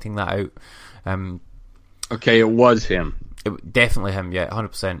pointing that out. Okay, it was him. Definitely him, yeah,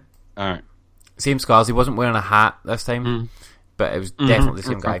 100%. All right. Same scars. He wasn't wearing a hat this time, but it was definitely the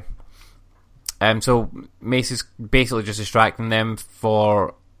same guy. So Mace is basically just distracting them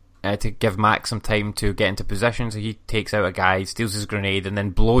to give Mac some time to get into position. So he takes out a guy, steals his grenade, and then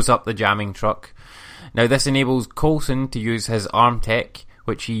blows up the jamming truck. Now, this enables Coulson to use his arm tech,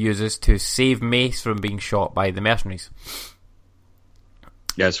 which he uses to save Mace from being shot by the mercenaries.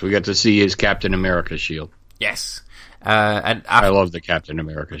 Yes, we got to see his Captain America shield. Yes. I love the Captain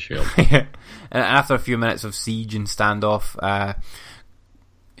America shield. And after a few minutes of siege and standoff, the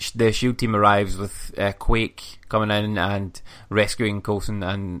S.H.I.E.L.D. team arrives with Quake coming in and rescuing Coulson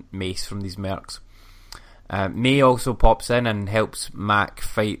and Mace from these mercs. May also pops in and helps Mac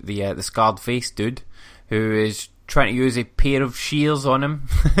fight the scarred face dude, who is trying to use a pair of shears on him,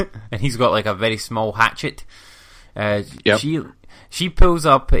 and he's got like a very small hatchet. Yep. She pulls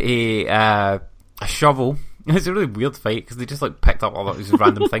up a shovel. It's a really weird fight because they just like picked up all these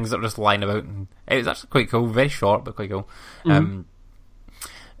random things that were just lying about, and it was actually quite cool. Very short, but quite cool. And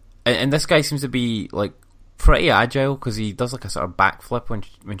this guy seems to be like pretty agile because he does like a sort of backflip when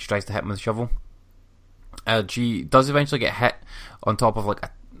she tries to hit him with a shovel. She does eventually get hit on top of like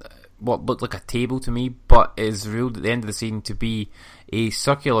what looked like a table to me, but is revealed at the end of the scene to be a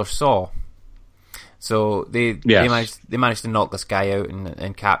circular saw. So they managed to knock this guy out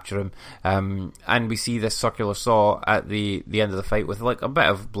and capture him, and we see this circular saw at the end of the fight with like a bit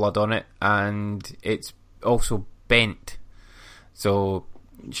of blood on it, and it's also bent. So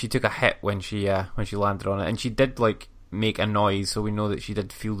she took a hit when she landed on it, and she did like make a noise, so we know that she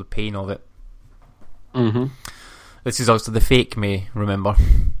did feel the pain of it. Mm-hmm. This is also the fake May, remember.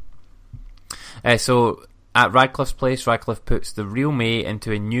 So at Radcliffe's place, Radcliffe puts the real May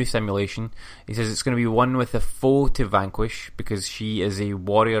into a new simulation. He says it's going to be one with a foe to vanquish because she is a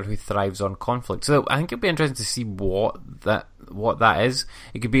warrior who thrives on conflict. So I think it'll be interesting to see what that is.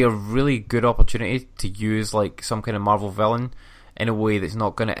 It could be a really good opportunity to use like some kind of Marvel villain in a way that's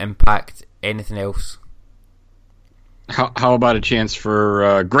not going to impact anything else. How about a chance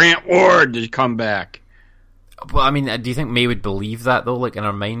for Grant Ward to come back? Well, I mean, do you think May would believe that though, like in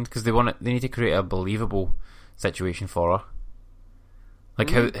her mind? Because they need to create a believable situation for her. Like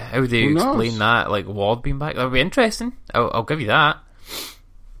how they explain that, like Ward being back, that would be interesting. I'll give you that.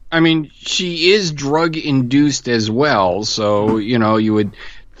 I mean, she is drug induced as well, so you would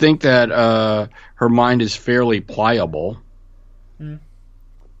think that her mind is fairly pliable.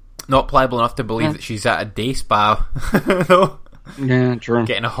 Not pliable enough to believe that she's at a day spa. No. Yeah, true.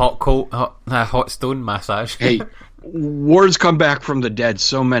 Getting a hot stone massage. Hey, Ward's come back from the dead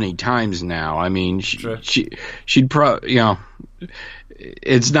so many times now. I mean, she'd probably,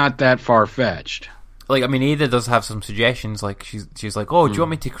 it's not that far fetched. Like, I mean, Ada does have some suggestions. Like, she's like, "Oh, do you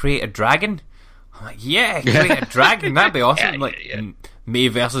want me to create a dragon?" I'm like, "Yeah, create a dragon. That'd be awesome." May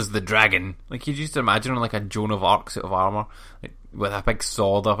versus the dragon. Like, you just imagine like a Joan of Arc suit of armor, like, with a big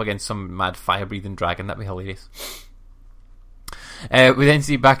sword up against some mad fire-breathing dragon. That'd be hilarious. We then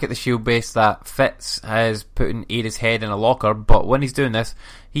see back at the S.H.I.E.L.D. base that Fitz has put Ada's head in a locker, but when he's doing this,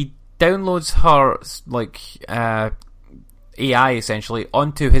 he downloads her like AI essentially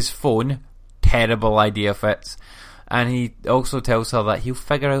onto his phone. Terrible idea, Fitz. And he also tells her that he'll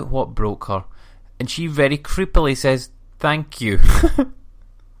figure out what broke her, and she very creepily says, "Thank you."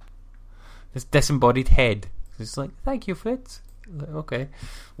 This disembodied head. It's like, "Thank you, Fitz." Like, okay,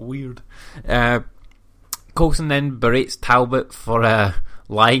 weird. Coulson then berates Talbot for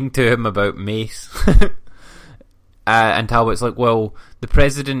lying to him about Mace. And Talbot's like, "Well, the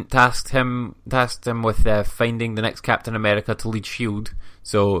president tasked him with finding the next Captain America to lead S.H.I.E.L.D.,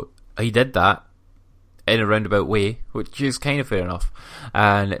 so he did that in a roundabout way," which is kind of fair enough.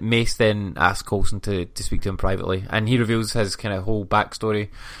 And Mace then asks Coulson to speak to him privately, and he reveals his kind of whole backstory.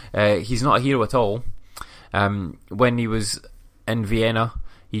 He's not a hero at all. When he was in Vienna,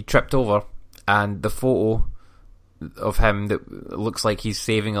 he tripped over, and the photo of him that looks like he's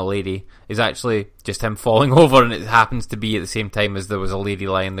saving a lady is actually just him falling over, and it happens to be at the same time as there was a lady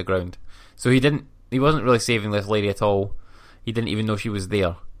lying on the ground. So he wasn't really saving this lady at all. He didn't even know she was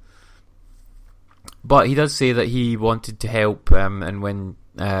there. But he does say that he wanted to help, and when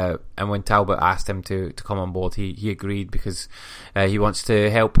Talbot asked him to come on board, he agreed because he wants to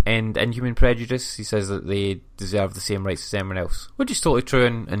help end inhuman prejudice. He says that they deserve the same rights as everyone else, which is totally true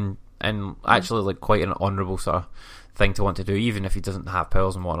and actually like quite an honourable sort of thing to want to do, even if he doesn't have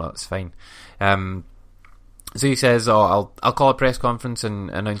powers and whatnot. It's fine. So he says, I'll call a press conference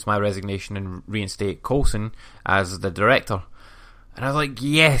and announce my resignation and reinstate Coulson as the director. And I was like,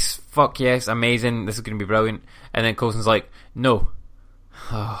 yes, fuck yes, amazing, this is going to be brilliant. And then Coulson's like, no.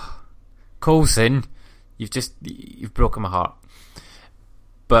 Coulson, you've broken my heart.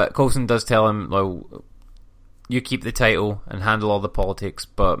 But Coulson does tell him, well, you keep the title and handle all the politics,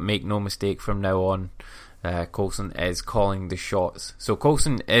 but make no mistake, from now on, Coulson is calling the shots. So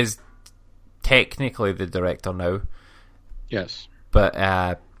Coulson is technically the director now. Yes.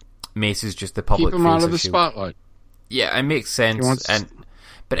 But Mace is just the public face. Keep him out of the S.H.I.E.L.D. spotlight. Yeah, it makes sense.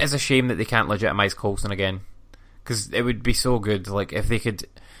 But it's a shame that they can't legitimize Coulson again, because it would be so good. Like if they could,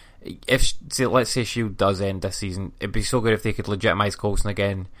 let's say S.H.I.E.L.D. does end this season, it'd be so good if they could legitimize Coulson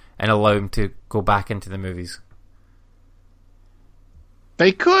again and allow him to go back into the movies.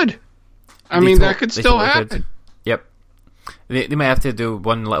 They could. That could still happen. Could. Yep. They might have to do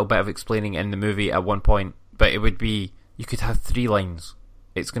one little bit of explaining in the movie at one point, but it would be, you could have 3 lines.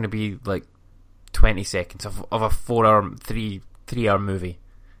 It's going to be like 20 seconds of a 3-hour movie.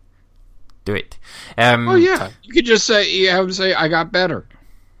 Do it. Yeah. You could just say, you have him say, I got better.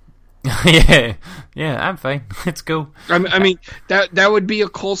 yeah, I'm fine. Let's go. That would be a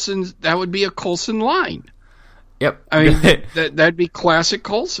Coulson line. Yep. That'd be classic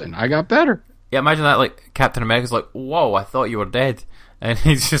Coulson. I got better. Yeah, imagine that, like, Captain America's like, whoa, I thought you were dead. And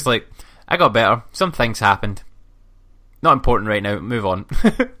he's just like, I got better. Some things happened. Not important right now. Move on.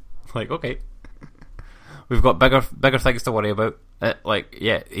 Like, okay. We've got bigger things to worry about.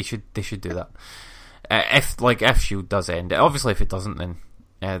 They should do that. If S.H.I.E.L.D. does end. Obviously, if it doesn't, then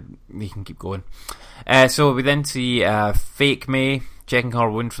they can keep going. So we then see fake May checking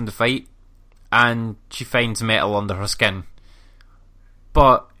her wound from the fight, and she finds metal under her skin,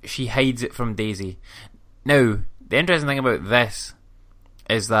 but she hides it from Daisy. Now, the interesting thing about this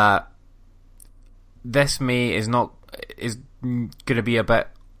is that this May is going to be a bit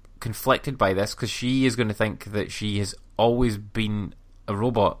conflicted by this, because she is going to think that she has always been a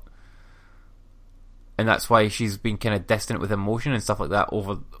robot, and that's why she's been kind of distant with emotion and stuff like that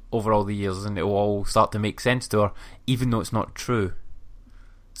over all the years, and it will all start to make sense to her, even though it's not true.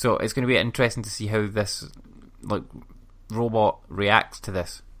 So it's going to be interesting to see how this robot reacts to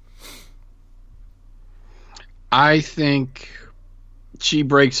this. I think she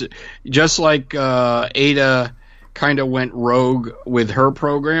breaks it, just like Ada kind of went rogue with her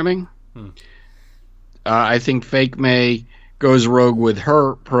programming. I think fake May goes rogue with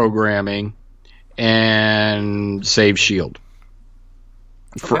her programming and saves S.H.I.E.L.D.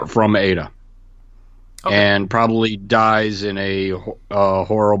 from Ada. Okay. And probably dies in a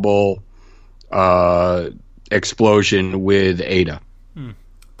horrible explosion with Ada.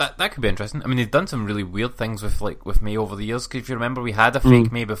 That could be interesting. I mean, they've done some really weird things with May over the years. Because if you remember, we had a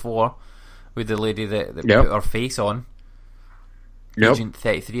fake May before with the lady that put her face on. Yep. Agent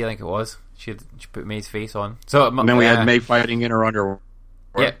 33, I think it was. She put May's face on. So and then we had May fighting in her underwear.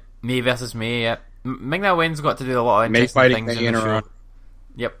 Yeah, May versus May. Yeah, Ming-Na Wen's got to do a lot of interesting May fighting things May in her.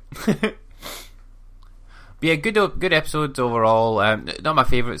 Yep. But yeah, good episodes overall. Not my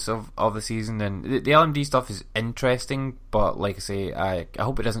favourites of the season, and the LMD stuff is interesting, but like I say, I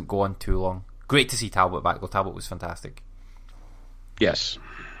hope it doesn't go on too long. Great to see Talbot back, though. Talbot was fantastic. Yes.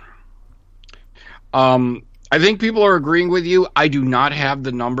 I think people are agreeing with you. I do not have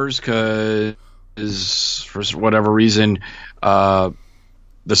the numbers because, for whatever reason,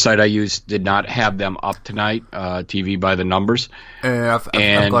 the site I used did not have them up tonight. TV by the numbers. I've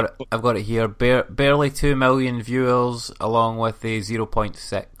got it here. Barely 2 million viewers, along with the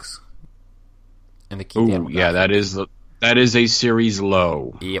 0.6 in the key. Ooh, yeah, that is a series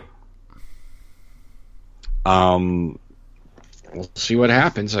low. Yep. We'll see what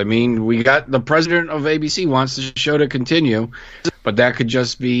happens. I mean, we got the president of ABC wants the show to continue, but that could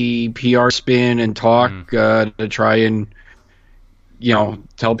just be PR spin and talk to try and,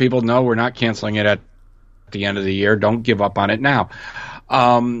 tell people, no, we're not canceling it at the end of the year. Don't give up on it now.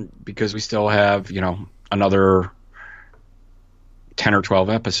 Because we still have, another 10 or 12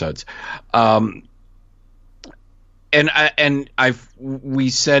 episodes. We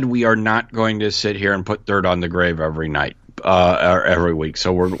said we are not going to sit here and put dirt on the grave every night, or every week.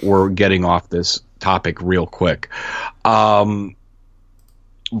 So we're getting off this topic real quick.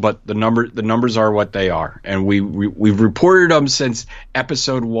 but the numbers are what they are, and we've reported them since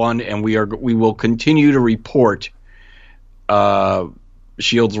episode 1, and we will continue to report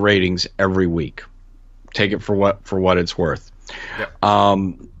Shield's ratings every week. Take it for what it's worth. Yep.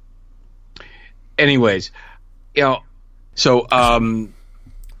 Anyways, so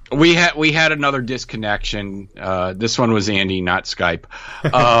we had another disconnection. This one was Andy, not Skype.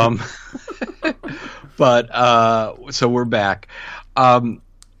 But so we're back.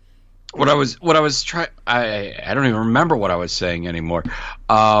 What I was trying, I don't even remember what I was saying anymore.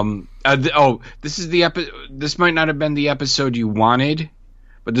 This is this might not have been the episode you wanted,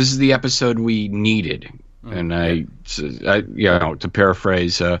 but this is the episode we needed. And I to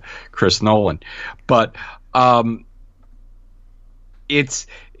paraphrase Chris Nolan, but it's,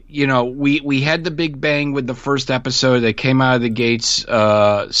 we had the big bang with the first episode. They came out of the gates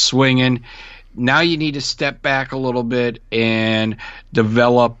swinging. Now you need to step back a little bit and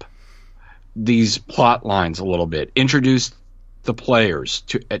develop these plot lines a little bit. Introduce the players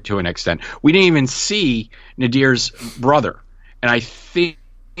to an extent. We didn't even see Nadir's brother, and I think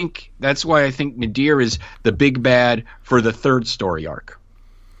that's why I think Nadir is the big bad for the third story arc.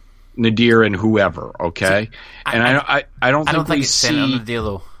 Nadir and whoever, okay? And I don't think it's centered on Nadir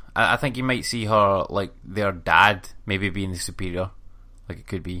though. I think you might see her like their dad maybe being the superior, like it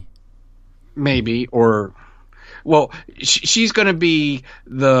could be. Maybe, or well, she's going to be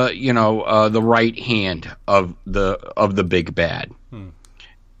the the right hand of the big bad.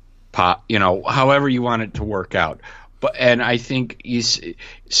 However you want it to work out. But I think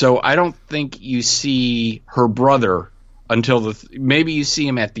I don't think you see her brother until maybe you see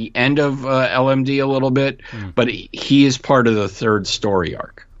him at the end of LMD a little bit, but he is part of the third story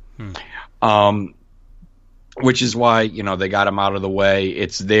arc. Which is why, they got him out of the way.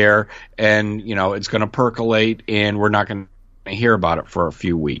 It's there, and, it's going to percolate, and we're not going to hear about it for a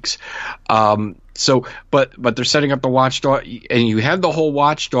few weeks. But they're setting up the Watchdog, and you have the whole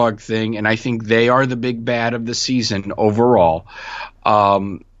Watchdog thing, and I think they are the big bad of the season overall.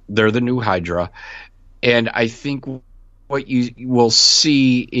 They're the new Hydra. And I think what you will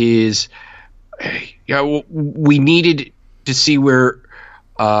see is, we needed to see where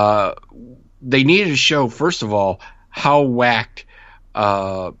they needed to show, first of all, how whacked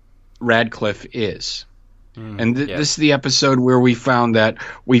Radcliffe is. And this is the episode where we found out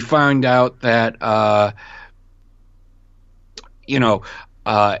that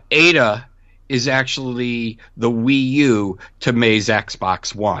Ada is actually the Wii U to May's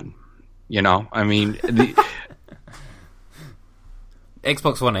Xbox One. I mean,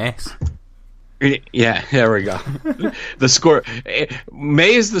 Xbox One S. Yeah, there we go.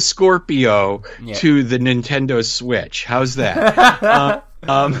 May is the Scorpio to the Nintendo Switch. How's that?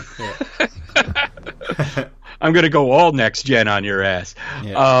 I'm going to go all next gen on your ass.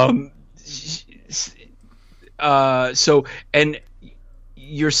 Yeah. And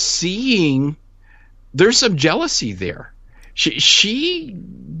you're seeing there's some jealousy there. She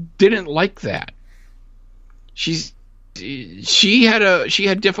didn't like that. She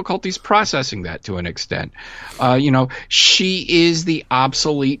had difficulties processing that to an extent. She is the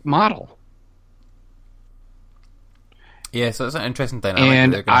obsolete model. Yeah, so it's an interesting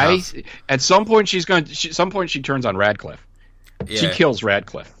dynamic. And at some point she turns on Radcliffe. Yeah. She kills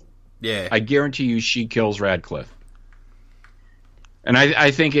Radcliffe. Yeah, I guarantee you, she kills Radcliffe. And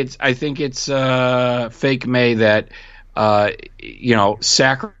I think it's fake May that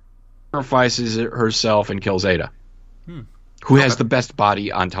sacrifices herself and kills Ada. Who has the best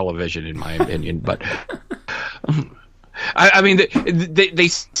body on television, in my opinion. But I mean, they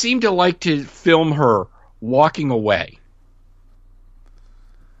seem to like to film her walking away.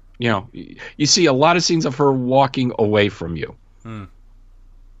 You see a lot of scenes of her walking away from you. And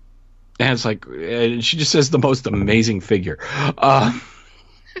it's like, she just has the most amazing figure. I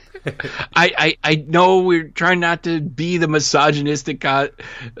know we're trying not to be the misogynistic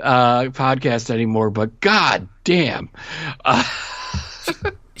podcast anymore, but god damn.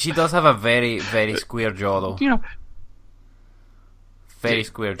 She does have a very, very square jaw, though. Very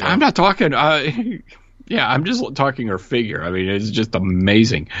square jaw. I'm not talking... I'm just talking her figure. I mean, it's just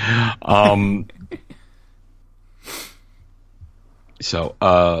amazing. But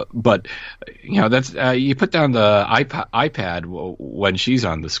that's you put down the iPad when she's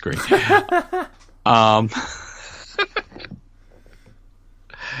on the screen. All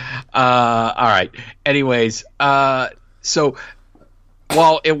right. Anyways, so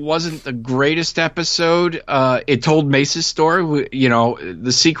while it wasn't the greatest episode, it told Mace's story.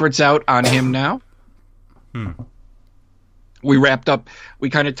 The secret's out on him now. We wrapped up. We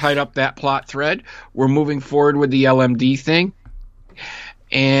kind of tied up that plot thread. We're moving forward with the LMD thing.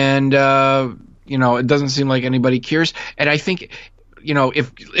 and it doesn't seem like anybody cares. And I think,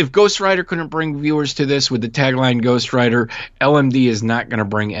 if Ghost Rider couldn't bring viewers to this with the tagline Ghost Rider, LMD is not going to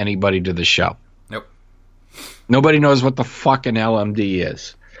bring anybody to the show. Nope. Nobody knows what the fucking LMD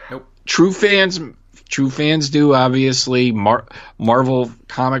is. Nope. True fans do, obviously. Marvel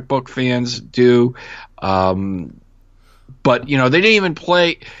comic book fans do. But, they didn't even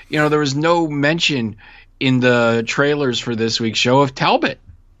play, there was no mention in the trailers for this week's show of Talbot.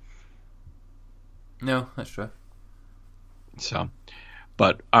 No, that's true. So,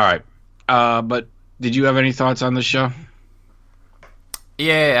 but, all right. But did you have any thoughts on the show?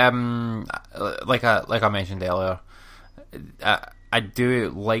 Yeah, like I mentioned earlier, I do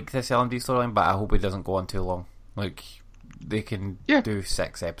like this LMD storyline, but I hope it doesn't go on too long. Like, they can do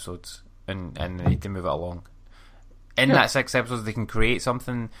 6 episodes, and they need to move it along. In that 6 episodes, they can create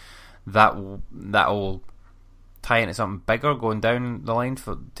something that will tie into something bigger going down the line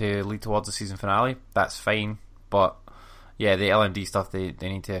to lead towards the season finale. That's fine, but yeah, the LMD stuff, they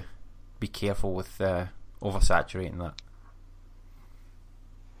need to be careful with oversaturating that.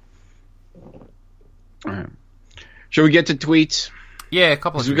 All right. Shall we get to tweets? Yeah, a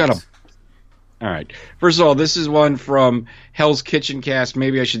couple of tweets. We got all right. First of all, this is one from Hell's Kitchen Cast.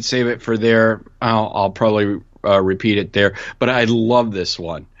 Maybe I should save it for there. I'll probably repeat it there. But I love this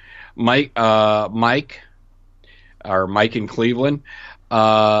one. Mike in Cleveland,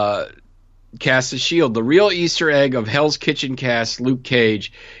 cast a shield. The real Easter egg of Hell's Kitchen Cast, Luke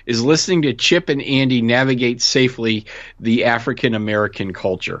Cage, is listening to Chip and Andy navigate safely the African American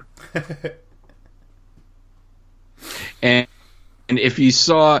culture. And if you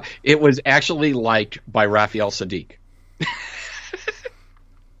saw, it was actually liked by Raphael Sadiq.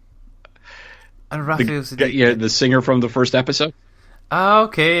 And Raphael Sadiq, yeah, the singer from the first episode. Oh,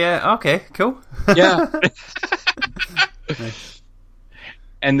 okay, yeah, okay, cool. Yeah. Nice.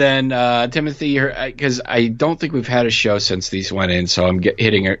 And then Timothy, because I don't think we've had a show since these went in, so I'm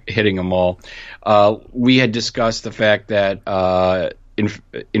hitting them all. We had discussed the fact that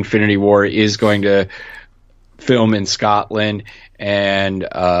Infinity War is going to film in Scotland, and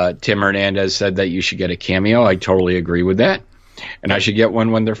Tim Hernandez said that you should get a cameo. I totally agree with that, and I should get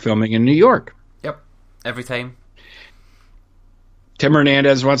one when they're filming in New York. Yep, every time. Tim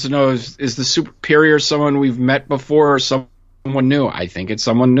Hernandez wants to know, is the Superior someone we've met before or someone new? I think it's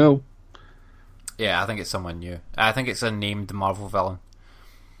someone new. Yeah, I think it's someone new. I think it's a named Marvel villain.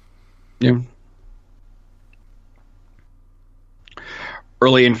 Yeah.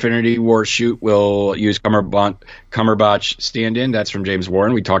 Early Infinity War shoot will use Cumberbatch stand-in. That's from James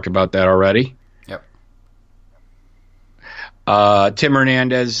Warren. We talked about that already. Yep. Tim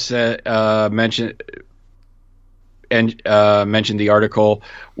Hernandez mentioned the article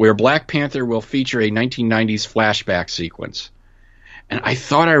where Black Panther will feature a 1990s flashback sequence. And I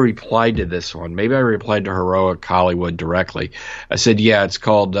thought I replied to this one. Maybe I replied to Heroic Hollywood directly. I said, yeah, it's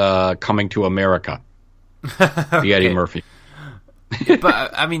called Coming to America. Okay. The Eddie Murphy.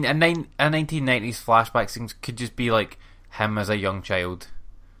 But, I mean, a 1990s flashback scene could just be, like, him as a young child.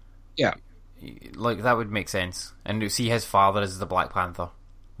 Yeah. Like, that would make sense. And to see his father as the Black Panther.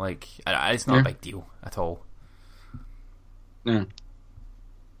 Like, it's not a big deal at all. Yeah.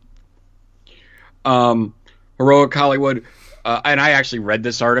 Heroic Hollywood, and I actually read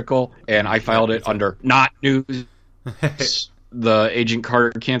this article, and I filed it under not news. The Agent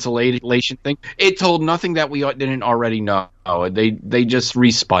Carter cancellation thing. It told nothing that we didn't already know. They just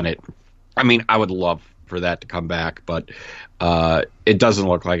respun it. I mean, I would love for that to come back, but it doesn't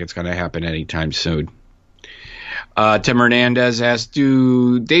look like it's going to happen anytime soon. Tim Hernandez asked,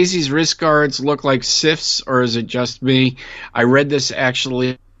 do Daisy's wrist guards look like Sif's, or is it just me? I read this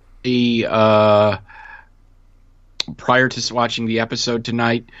actually prior to watching the episode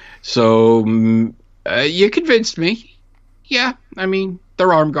tonight, so you convinced me. Yeah, I mean,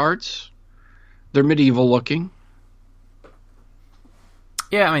 they're arm guards. They're medieval looking.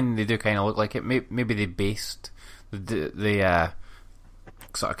 Yeah, I mean, they do kind of look like it. Maybe they based the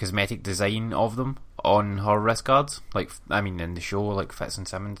sort of cosmetic design of them on her wrist guards. Like, I mean, in the show, like Fitz and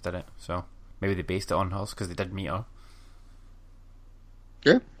Simmons did it. So maybe they based it on hers because they did meet her.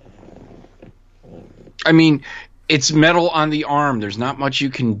 Yeah. I mean, it's metal on the arm. There's not much you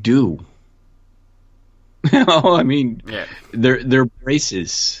can do. I mean, yeah. They're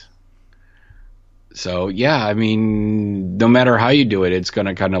braces. So, yeah, I mean, no matter how you do it, it's going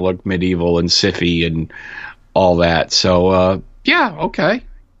to kind of look medieval and siffy and all that. So, yeah, okay,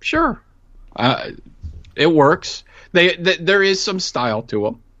 sure. It works. There is some style to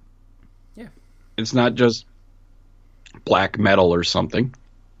them. Yeah. It's not just black metal or something.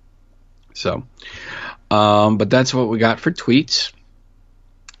 So, but that's what we got for tweets.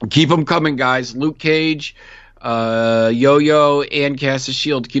 Keep them coming, guys. Luke Cage, Yo-Yo, and Cast of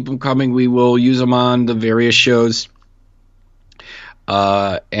Shield. Keep them coming. We will use them on the various shows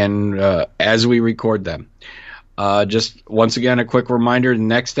and as we record them. Just once again, a quick reminder: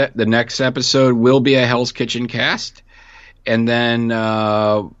 the next episode will be a Hell's Kitchen cast, and then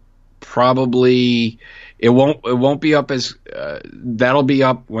probably it won't be up as that'll be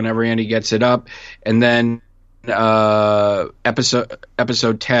up whenever Andy gets it up, and then episode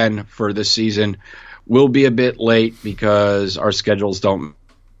 10 for this season will be a bit late because our schedules don't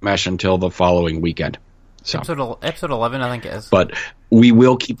mesh until the following weekend. So episode 11, I think it is. But we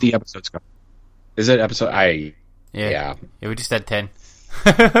will keep the episodes going. Is it episode? Yeah, we just did 10.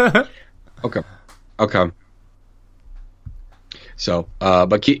 Okay. So,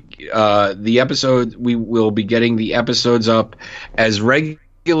 but keep the episode. We will be getting the episodes up as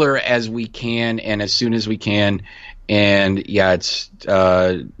regular as we can and as soon as we can. And yeah, it's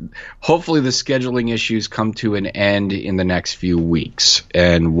hopefully the scheduling issues come to an end in the next few weeks,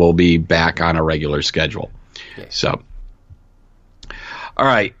 and we'll be back on a regular schedule. Yeah. So, all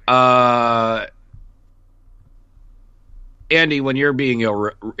right, Andy, when you're being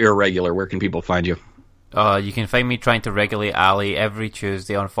irregular, where can people find you? You can find me trying to regulate Ali every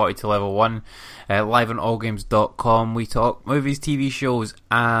Tuesday on 42 Level 1, live on allgames.com. We talk movies, TV shows,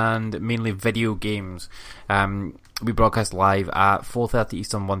 and mainly video games. We broadcast live at 4:30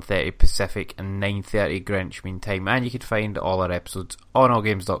 Eastern, 1:30 Pacific, and 9:30 Greenwich Mean Time. And you can find all our episodes on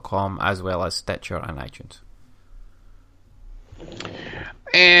allgames.com, as well as Stitcher and iTunes.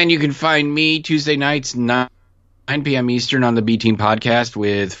 And you can find me Tuesday nights, 9 p.m. Eastern on the B-Team Podcast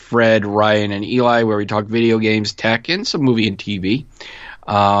with Fred, Ryan, and Eli, where we talk video games, tech, and some movie and TV.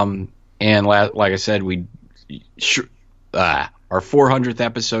 And like I said, our 400th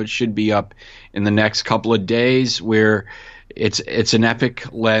episode should be up in the next couple of days, where it's an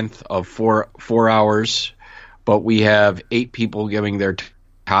epic length of four hours, but we have 8 people giving their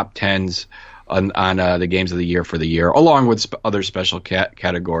top 10s on the games of the year for the year, along with other special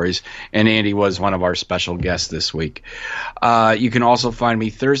categories. And Andy was one of our special guests this week. You can also find me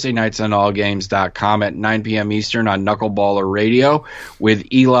Thursday nights on allgames.com at 9 p.m. Eastern on Knuckleballer Radio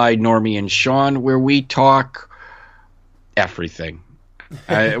with Eli, Normie, and Sean, where we talk everything.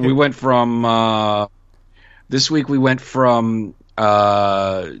 We went from this week. We went from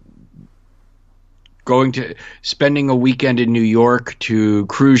spending a weekend in New York to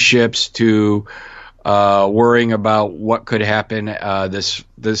cruise ships to worrying about what could happen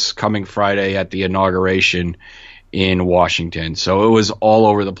this coming Friday at the inauguration in Washington. So it was all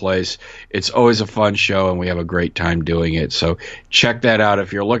over the place. It's always a fun show, and we have a great time doing it. So check that out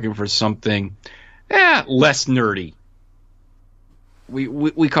if you're looking for something less nerdy.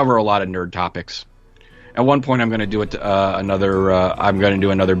 We cover a lot of nerd topics. At one point, I'm going to do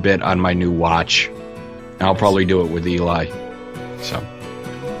another bit on my new watch. And I'll probably do it with Eli. So,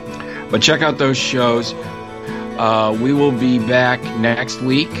 but check out those shows. We will be back next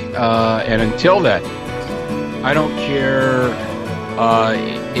week. And until then, I don't care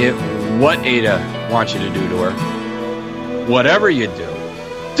what Ada wants you to do to her. Whatever you do,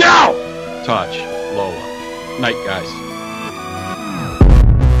 don't touch Lola. Night, guys.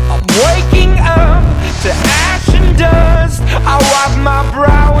 Waking up to ash and dust, I wipe my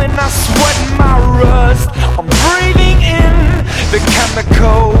brow and I sweat my rust. I'm breathing in the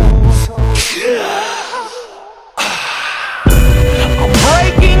chemicals. I'm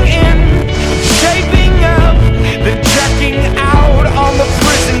breaking in, shaping up, then checking out on the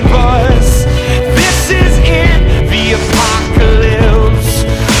prison bus. This is it, the apocalypse.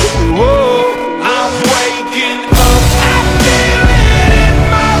 Whoa, I'm waking up, I feel it in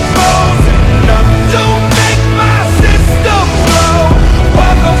my bones. Enough to make my system blow.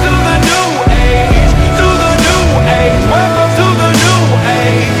 Welcome to the new age, to the new age. Welcome to the new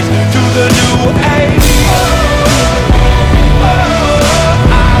age, to the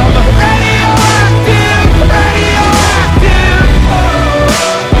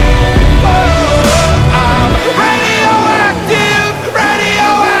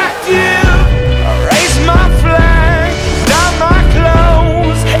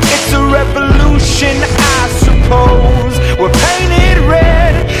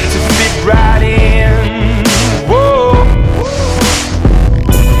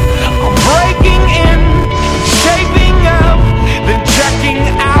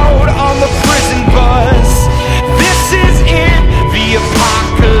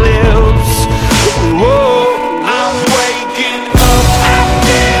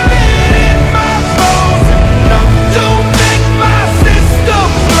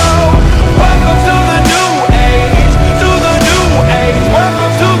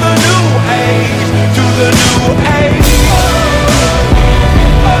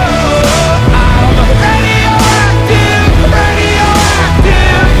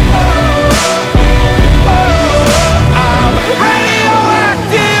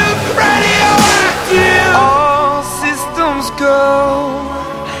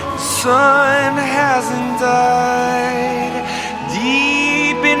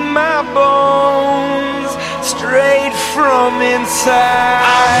my bones straight from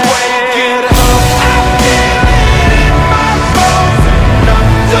inside.